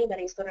way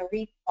anybody's going to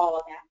read all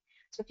of that.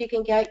 So if you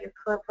can get your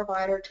current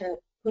provider to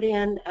put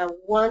in a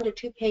 1 to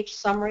 2 page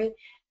summary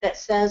that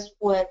says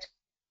what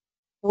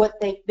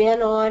they've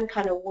been on,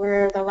 kind of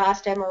where the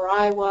last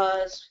MRI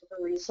was,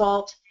 the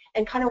result,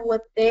 and kind of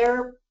what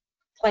their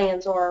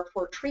plans are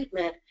for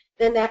treatment,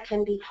 then that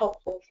can be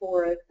helpful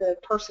for the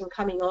person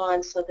coming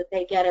on so that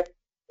they get a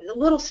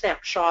little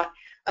snapshot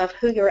of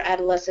who your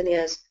adolescent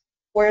is,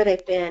 where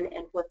they've been,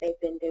 and what they've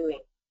been doing.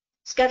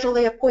 Schedule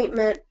the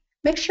appointment.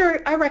 Make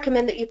sure, I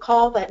recommend that you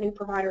call that new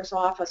provider's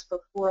office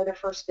before their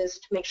first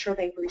visit to make sure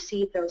they've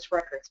received those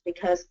records,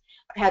 because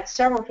I've had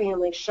several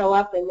families show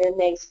up and then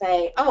they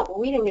say, oh, well,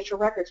 we didn't get your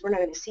records, we're not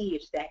going to see you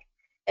today.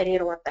 And you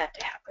don't want that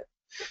to happen.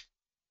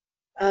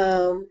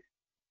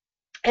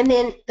 And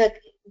then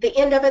the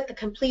end of it, the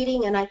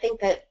completing, and I think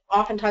that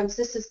oftentimes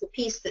this is the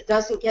piece that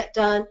doesn't get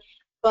done,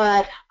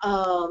 but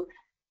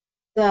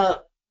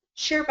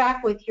share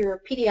back with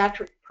your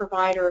pediatric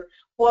provider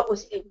what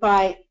was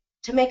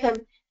to make them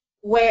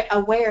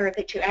aware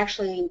that you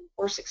actually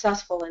were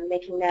successful in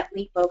making that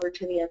leap over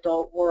to the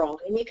adult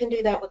world. And you can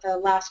do that with a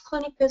last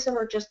clinic visit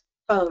or just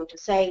phone to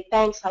say,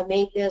 thanks, I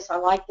made this, I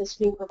like this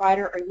new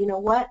provider, or you know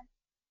what,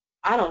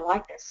 I don't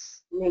like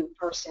this new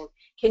person.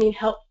 Can you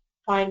help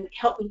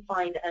me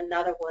find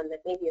another one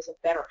that maybe is a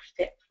better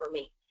fit for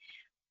me?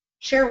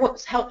 Share what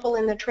was helpful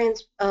in the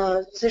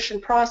transition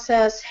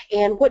process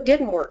and what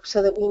didn't work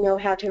so that we know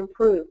how to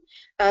improve.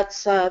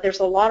 There's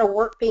a lot of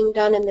work being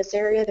done in this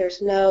area.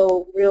 There's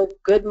no real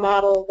good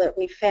model that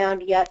we've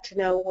found yet to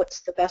know what's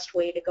the best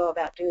way to go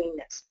about doing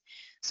this.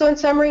 So in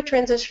summary,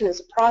 transition is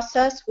a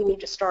process. We need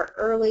to start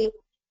early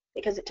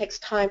because it takes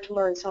time to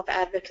learn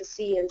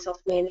self-advocacy and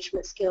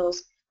self-management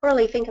skills.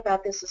 Really think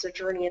about this as a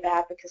journey of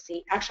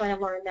advocacy. Actually, I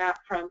learned that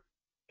from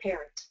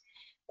parents.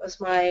 Was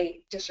my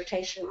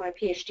dissertation, my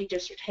PhD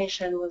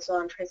dissertation was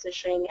on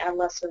transitioning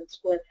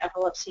adolescents with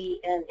epilepsy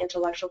and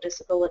intellectual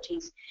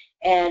disabilities,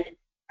 and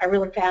I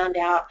really found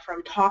out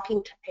from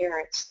talking to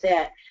parents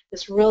that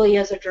this really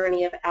is a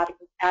journey of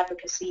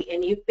advocacy,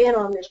 and you've been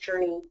on this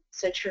journey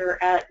since your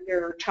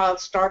child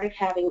started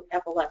having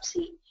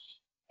epilepsy,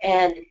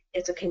 and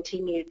it's a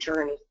continued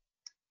journey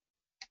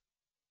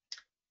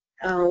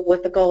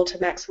with the goal to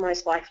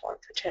maximize lifelong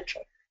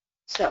potential.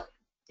 So,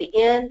 the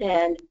end,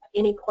 and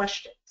any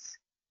questions?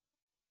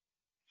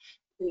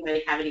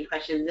 Anybody have any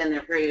questions in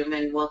the room,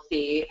 and we'll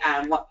see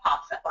what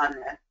pops up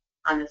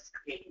on the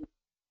screen.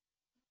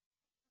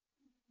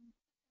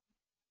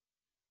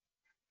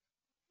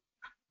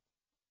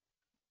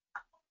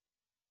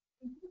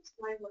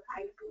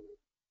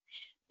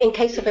 In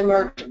case of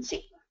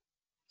emergency.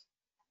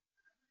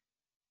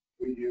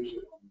 We use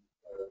it on,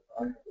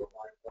 I have an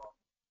iPhone,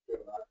 get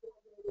an iPhone,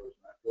 one of those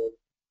macros,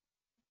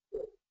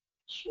 that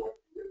swipe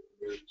to get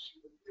emergency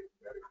and get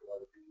medical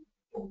ID,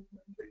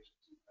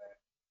 medications in that.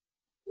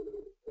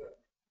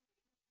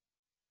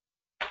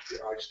 The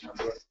ICE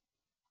number.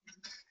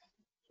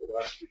 So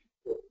that's the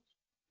important.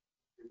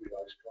 Who the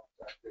ICE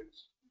contact is,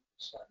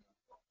 sign up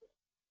contact.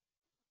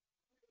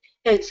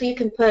 Okay, so you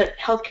can put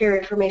healthcare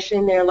information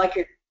in there, like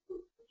your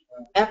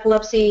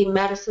epilepsy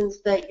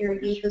medicines that your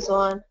youth is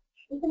on.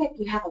 Even if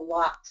you have a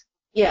lot,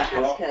 Yeah.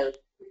 passcode,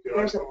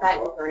 there's a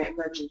button for an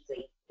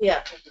emergency.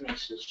 Yeah. And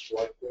it's just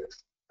swipe there.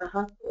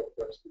 Uh-huh.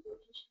 That's the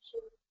emergency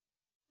service.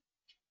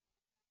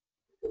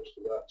 It goes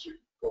to that, so you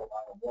can call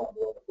 911,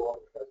 well, the phone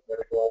has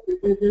medical ID.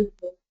 Mm-hmm.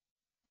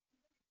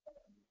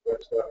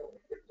 That's that one.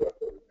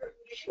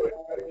 Just like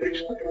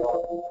medication you're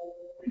on,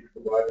 you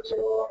providers are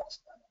on,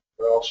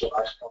 but also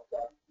ICE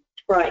contact.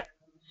 Right.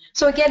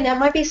 So again, that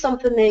might be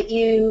something that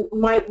you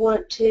might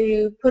want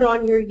to put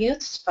on your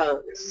youth's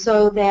phones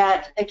so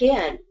that,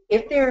 again,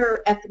 if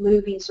they're at the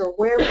movies or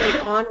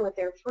wherever on with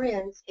their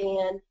friends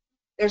and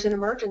there's an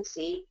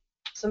emergency,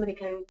 somebody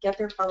can get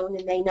their phone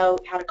and they know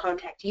how to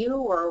contact you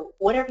or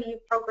whatever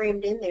you've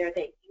programmed in there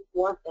that you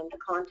want them to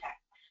contact.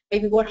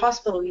 Maybe what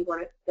hospital you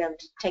want them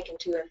taken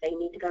to if they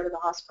need to go to the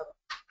hospital.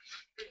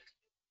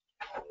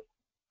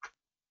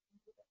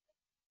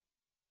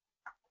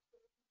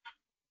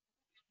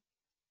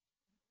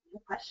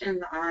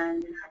 questions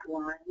on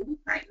one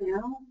right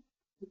now.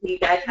 Do you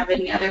guys have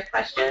any other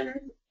questions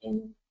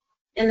in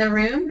the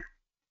room?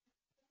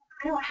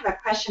 I don't have a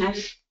question. I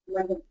just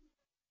wanted to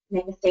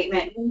make a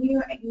statement.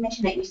 You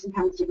mentioned that you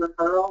sometimes do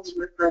referrals.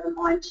 You refer them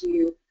on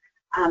to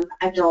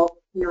adult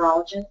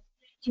neurologists.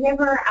 Do you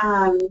ever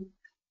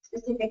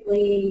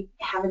specifically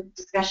have a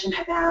discussion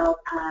about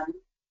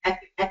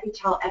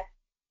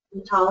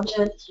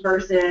epileptologists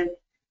versus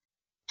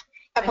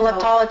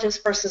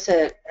Epileptologist versus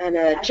a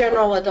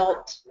general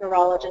adult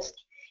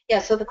neurologist. Yeah,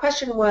 so the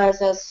question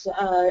was, as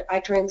I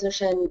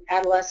transition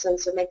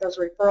adolescents and make those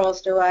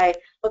referrals, do I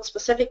look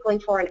specifically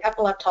for an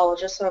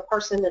epileptologist, so a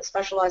person that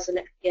specializes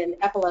in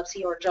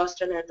epilepsy, or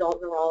just an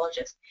adult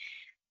neurologist?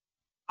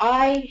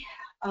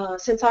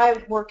 Since I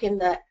work in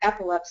the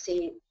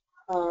epilepsy,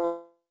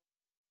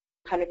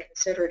 kind of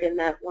considered in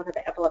that one of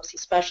the epilepsy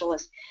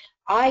specialists,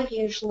 I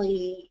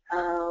usually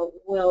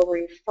will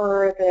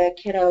refer the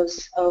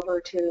kiddos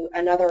over to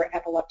another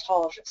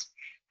epileptologist.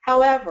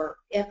 However,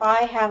 if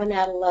I have an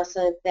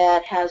adolescent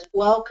that has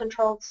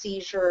well-controlled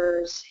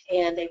seizures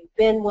and they've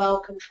been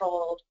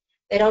well-controlled,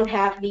 they don't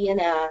have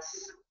VNS,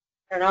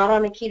 they're not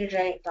on a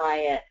ketogenic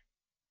diet,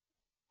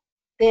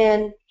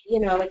 then, you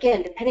know,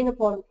 again, depending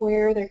upon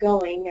where they're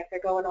going, if they're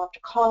going off to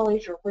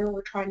college or where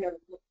we're trying to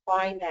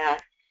find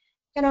that,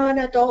 you know, an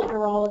adult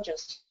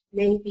neurologist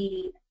may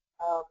be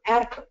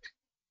adequate.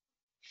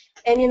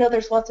 And, you know,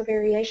 there's lots of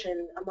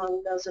variation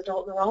among those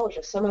adult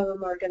neurologists. Some of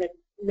them are going to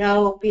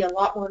be a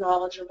lot more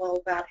knowledgeable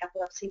about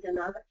epilepsy than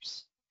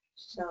others.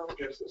 So, I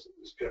guess there's a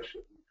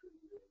discussion between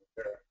you and the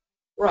parent.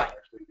 Right.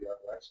 Actually, the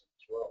adolescent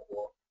as well.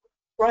 Well,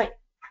 right.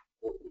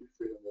 what we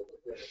feel that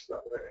it's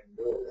not letting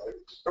go,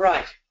 right?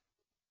 Right.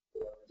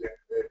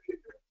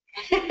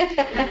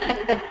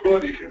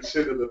 What do you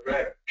consider the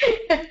vet?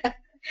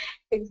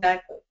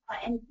 Exactly.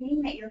 And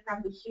being that you're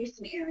from the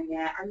Houston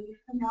area, are you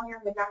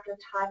familiar with Dr.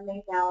 Todd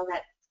Maybell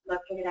that's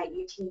located at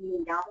UTV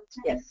in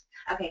Galveston? Yes.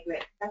 Okay,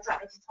 good. That's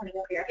what I just want to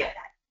go verify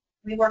that.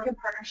 We work in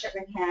partnership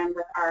with him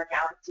with our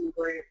Galveston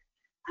group.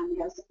 We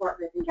have a support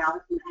group in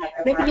Galveston.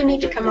 Maybe you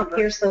need to come up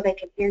here so they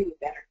can hear you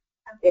better,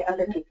 the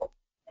other people.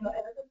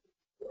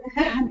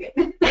 I'm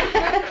good.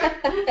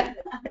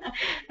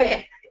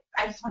 Okay.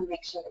 I just want to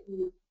make sure that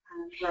you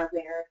are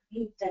aware.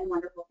 He's done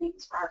wonderful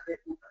things for our group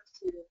members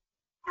who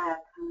have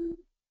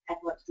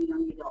epilepsy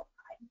on the adult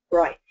side.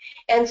 Right.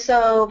 And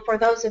so for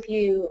those of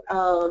you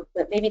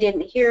that maybe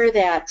didn't hear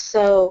that,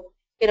 so,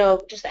 you know,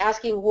 just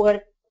asking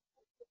what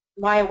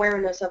my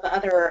awareness of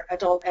other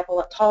adult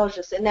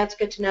epileptologists, and that's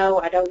good to know.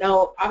 I don't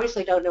know,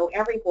 obviously don't know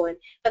everyone,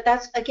 but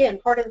that's, again,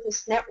 part of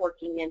this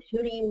networking, and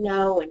who do you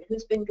know and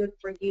who's been good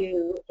for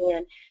you,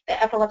 and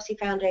the Epilepsy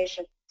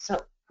Foundation. So,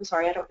 I'm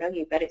sorry, I don't know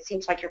you, but it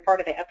seems like you're part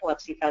of the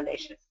Epilepsy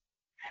Foundation.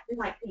 We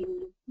like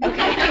being.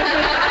 Okay.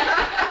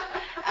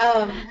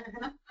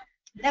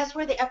 That's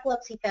where the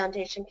Epilepsy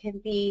Foundation can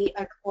be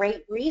a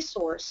great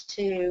resource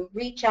to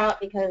reach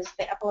out, because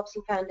the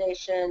Epilepsy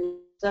Foundation,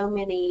 so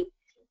many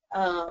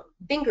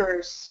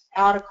fingers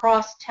out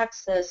across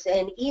Texas,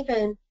 and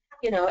even,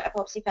 you know,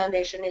 Epilepsy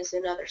Foundation is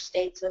in other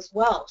states as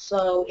well.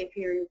 So if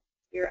your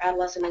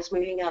adolescent is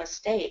moving out of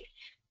state,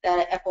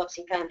 that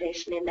Epilepsy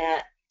Foundation in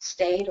that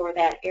state or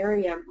that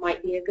area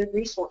might be a good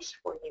resource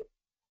for you.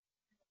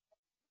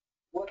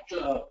 What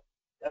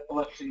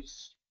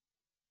epilepsies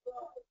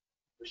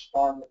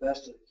respond the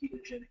best to the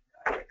ketogenic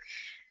diet?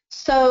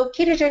 So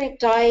ketogenic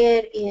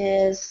diet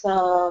is,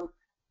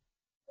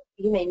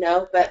 you may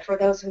know, but for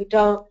those who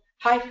don't,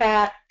 high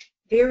fat,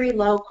 very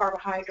low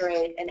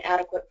carbohydrate, and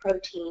adequate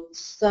proteins.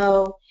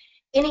 So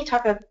any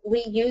type of,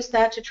 we use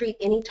that to treat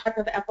any type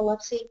of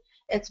epilepsy.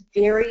 It's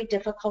very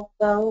difficult,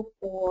 though,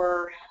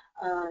 for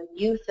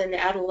youth and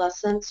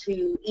adolescents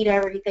who eat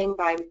everything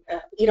by,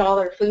 eat all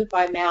their food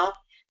by mouth,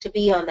 to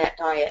be on that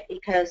diet,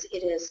 because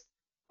it is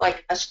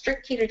like a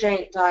strict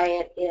ketogenic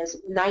diet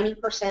is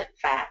 90%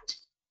 fat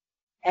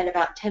and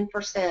about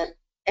 10%,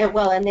 and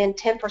then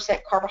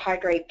 10%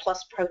 carbohydrate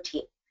plus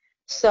protein.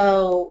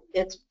 So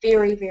it's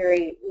very,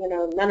 very, you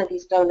know, none of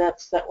these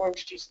donuts, that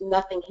orange juice,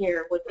 nothing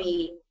here would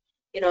be,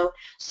 you know.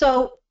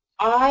 So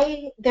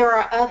there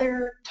are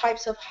other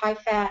types of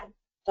high-fat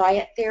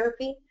diet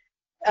therapy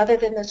other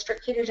than the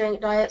strict ketogenic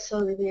diet.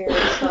 So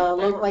there's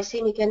low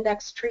glycemic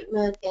index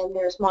treatment, and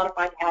there's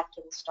modified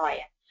Atkins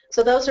diet.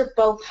 So those are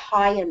both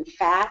high in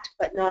fat,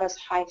 but not as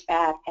high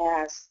fat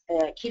as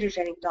a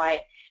ketogenic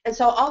diet. And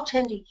so I'll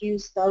tend to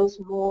use those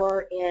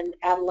more in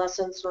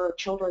adolescents or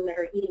children that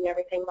are eating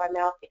everything by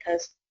mouth,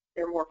 because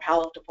they're more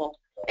palatable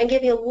and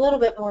give you a little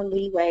bit more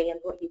leeway in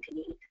what you can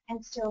eat.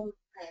 And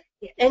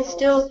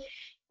still,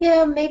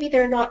 yeah, maybe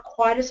they're not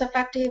quite as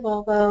effective,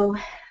 although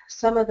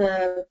some of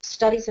the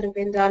studies that have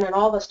been done, and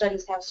all the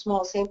studies have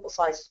small sample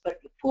sizes, but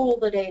if you pool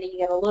the data, you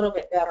get a little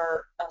bit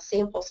better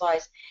sample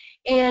size.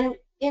 And,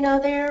 you know,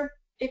 they're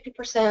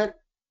 50%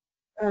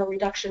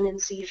 reduction in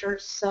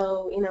seizures,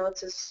 so, you know,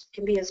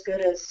 can be as good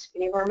as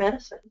any of our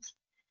medicines.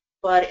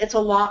 But it's a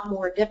lot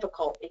more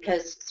difficult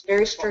because it's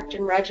very strict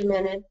and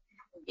regimented.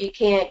 You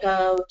can't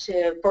go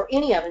to, for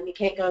any of them, you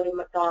can't go to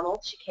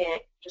McDonald's, you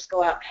can't just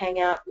go out and hang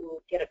out and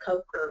get a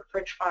Coke or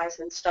French fries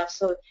and stuff.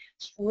 So it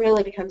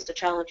really becomes the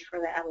challenge for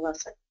the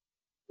adolescent.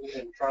 We've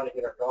been trying to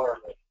get our daughter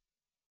to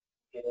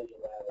get into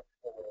that.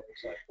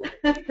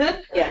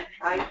 Yeah.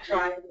 I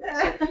tried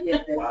to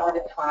get them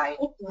modified.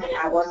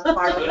 I wasn't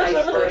part of That's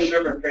my the first story.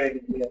 sugar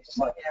craving. It's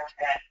like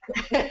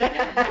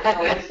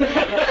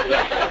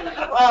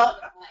Well,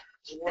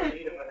 you want to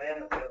eat a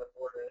banana the other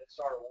morning, it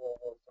started World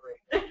War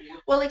III.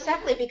 well,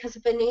 exactly, because a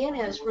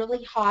banana is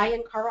really high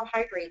in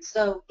carbohydrates.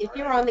 So if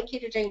you're on the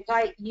ketogenic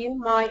diet, you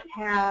might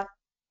have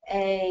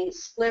a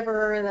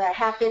sliver, the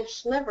half-inch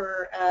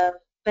sliver of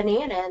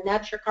banana, and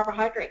that's your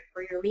carbohydrate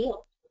for your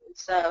meal. And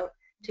so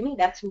to me,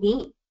 that's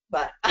mean,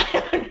 but but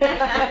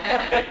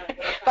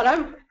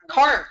I'm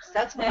carbs.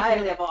 That's what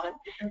I live on.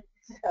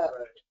 So.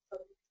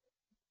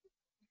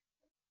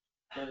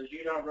 So do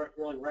you not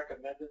really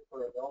recommend it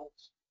for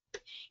adults?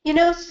 You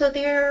know, so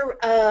there,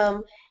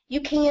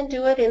 you can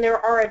do it, and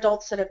there are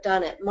adults that have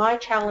done it. My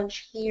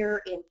challenge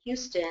here in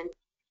Houston,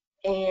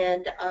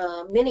 and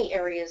many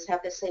areas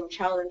have the same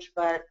challenge,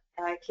 but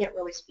I can't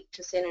really speak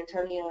to San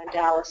Antonio and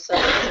Dallas, so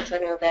since I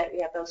know that we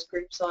have those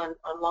groups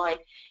online.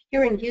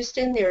 Here in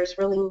Houston, there's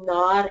really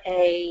not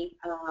a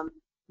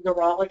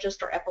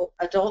neurologist or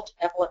adult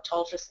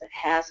epileptologist that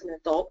has an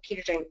adult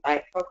ketogenic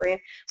diet program.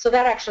 So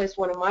that actually is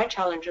one of my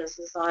challenges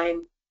as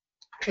I'm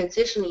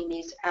transitioning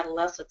these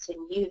adolescents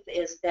and youth,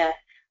 is that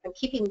I'm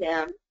keeping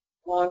them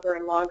longer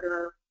and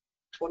longer,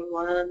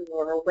 21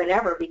 or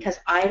whatever, because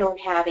I don't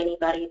have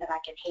anybody that I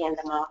can hand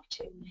them off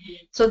to.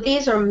 So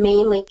these are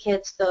mainly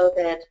kids, though,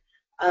 that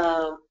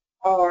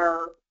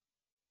are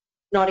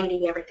not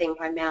eating everything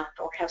by mouth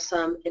or have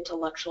some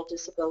intellectual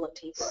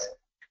disabilities. Right.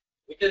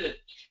 We did it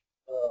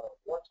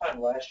one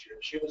time last year.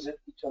 She was in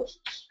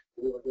ketosis.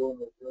 We were doing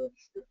the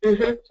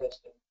urine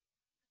testing.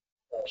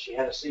 She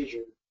had a seizure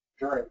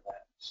during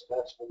that, so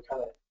that's been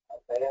kind of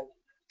abandoned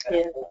at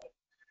that point.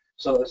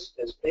 So is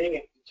being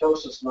in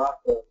ketosis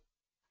not the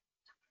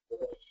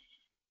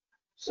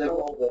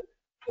signal that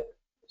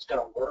it's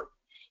going to work?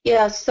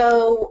 Yeah,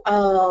 so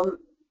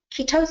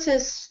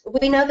ketosis,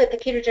 we know that the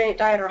ketogenic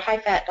diet or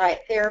high-fat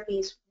diet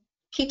therapies,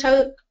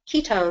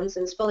 ketones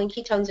and spilling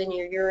ketones in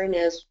your urine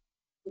is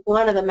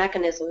one of the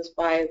mechanisms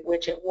by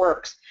which it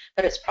works,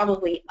 but it's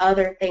probably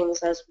other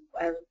things as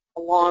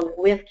along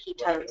with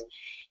ketones.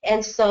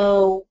 And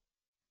so,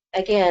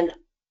 again,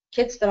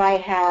 kids that I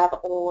have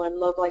on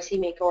low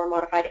glycemic or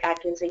modified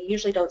Atkins, they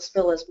usually don't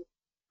spill as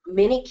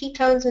many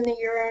ketones in the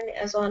urine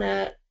as on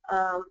a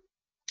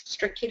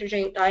strict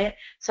ketogenic diet.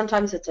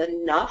 Sometimes it's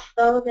enough,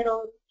 though, that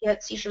it'll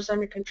get seizures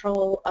under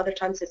control. Other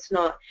times it's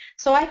not.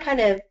 So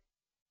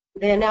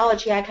the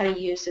analogy I kind of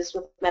use is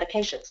with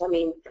medications. I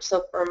mean,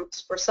 so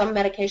for some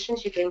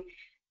medications,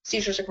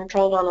 seizures are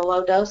controlled on a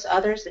low dose.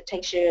 Others, it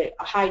takes you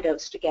a high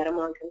dose to get them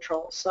on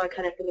control. So I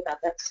kind of think about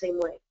that the same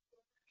way.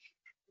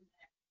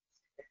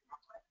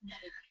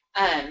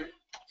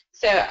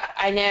 So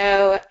I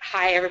know,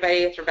 hi everybody,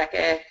 it's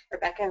Rebecca.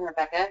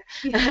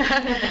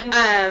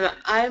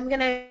 I'm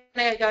gonna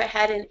go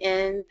ahead and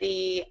end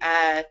the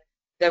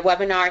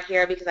webinar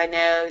here, because I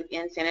know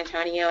in San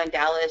Antonio and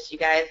Dallas you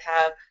guys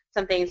have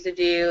some things to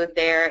do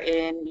there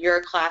in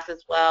your class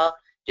as well.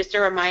 Just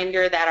a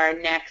reminder that our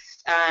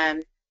next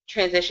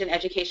transition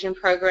education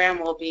program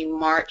will be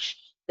March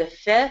the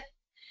 5th,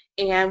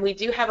 and we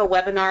do have a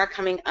webinar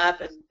coming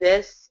up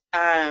this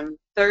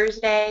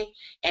Thursday,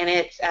 and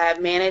it's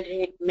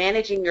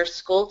managing your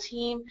school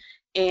team,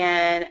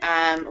 and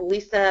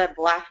Lisa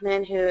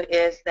Blackman, who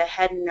is the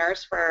head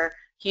nurse for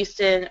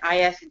Houston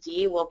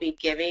ISD, will be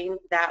giving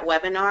that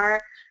webinar.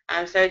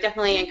 So I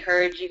definitely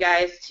encourage you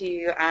guys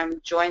to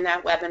join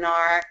that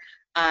webinar.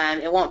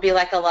 It won't be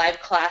like a live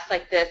class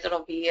like this.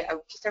 It'll be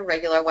just a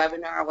regular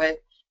webinar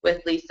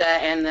with Lisa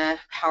and the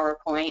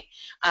PowerPoint.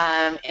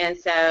 And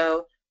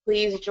so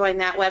please join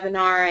that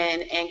webinar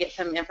and get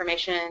some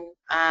information.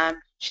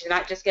 She's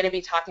not just going to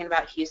be talking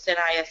about Houston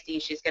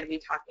ISD. She's going to be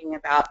talking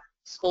about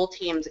school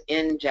teams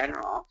in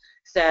general.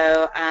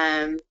 So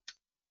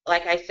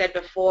like I said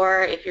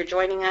before, if you're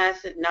joining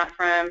us not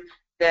from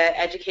the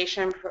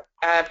education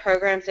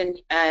programs in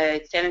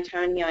San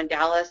Antonio and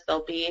Dallas,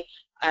 there'll be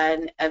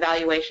an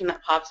evaluation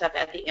that pops up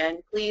at the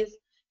end. Please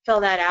fill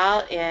that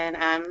out and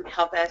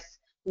help us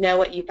know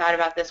what you thought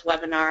about this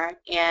webinar,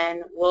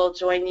 and we'll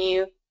join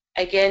you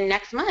again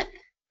next month.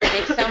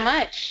 Thanks so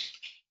much.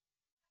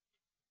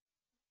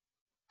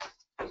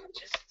 Hold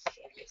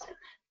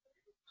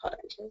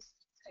on just a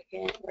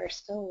second. We're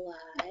still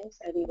live,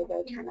 so I need to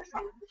go turn this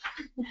on.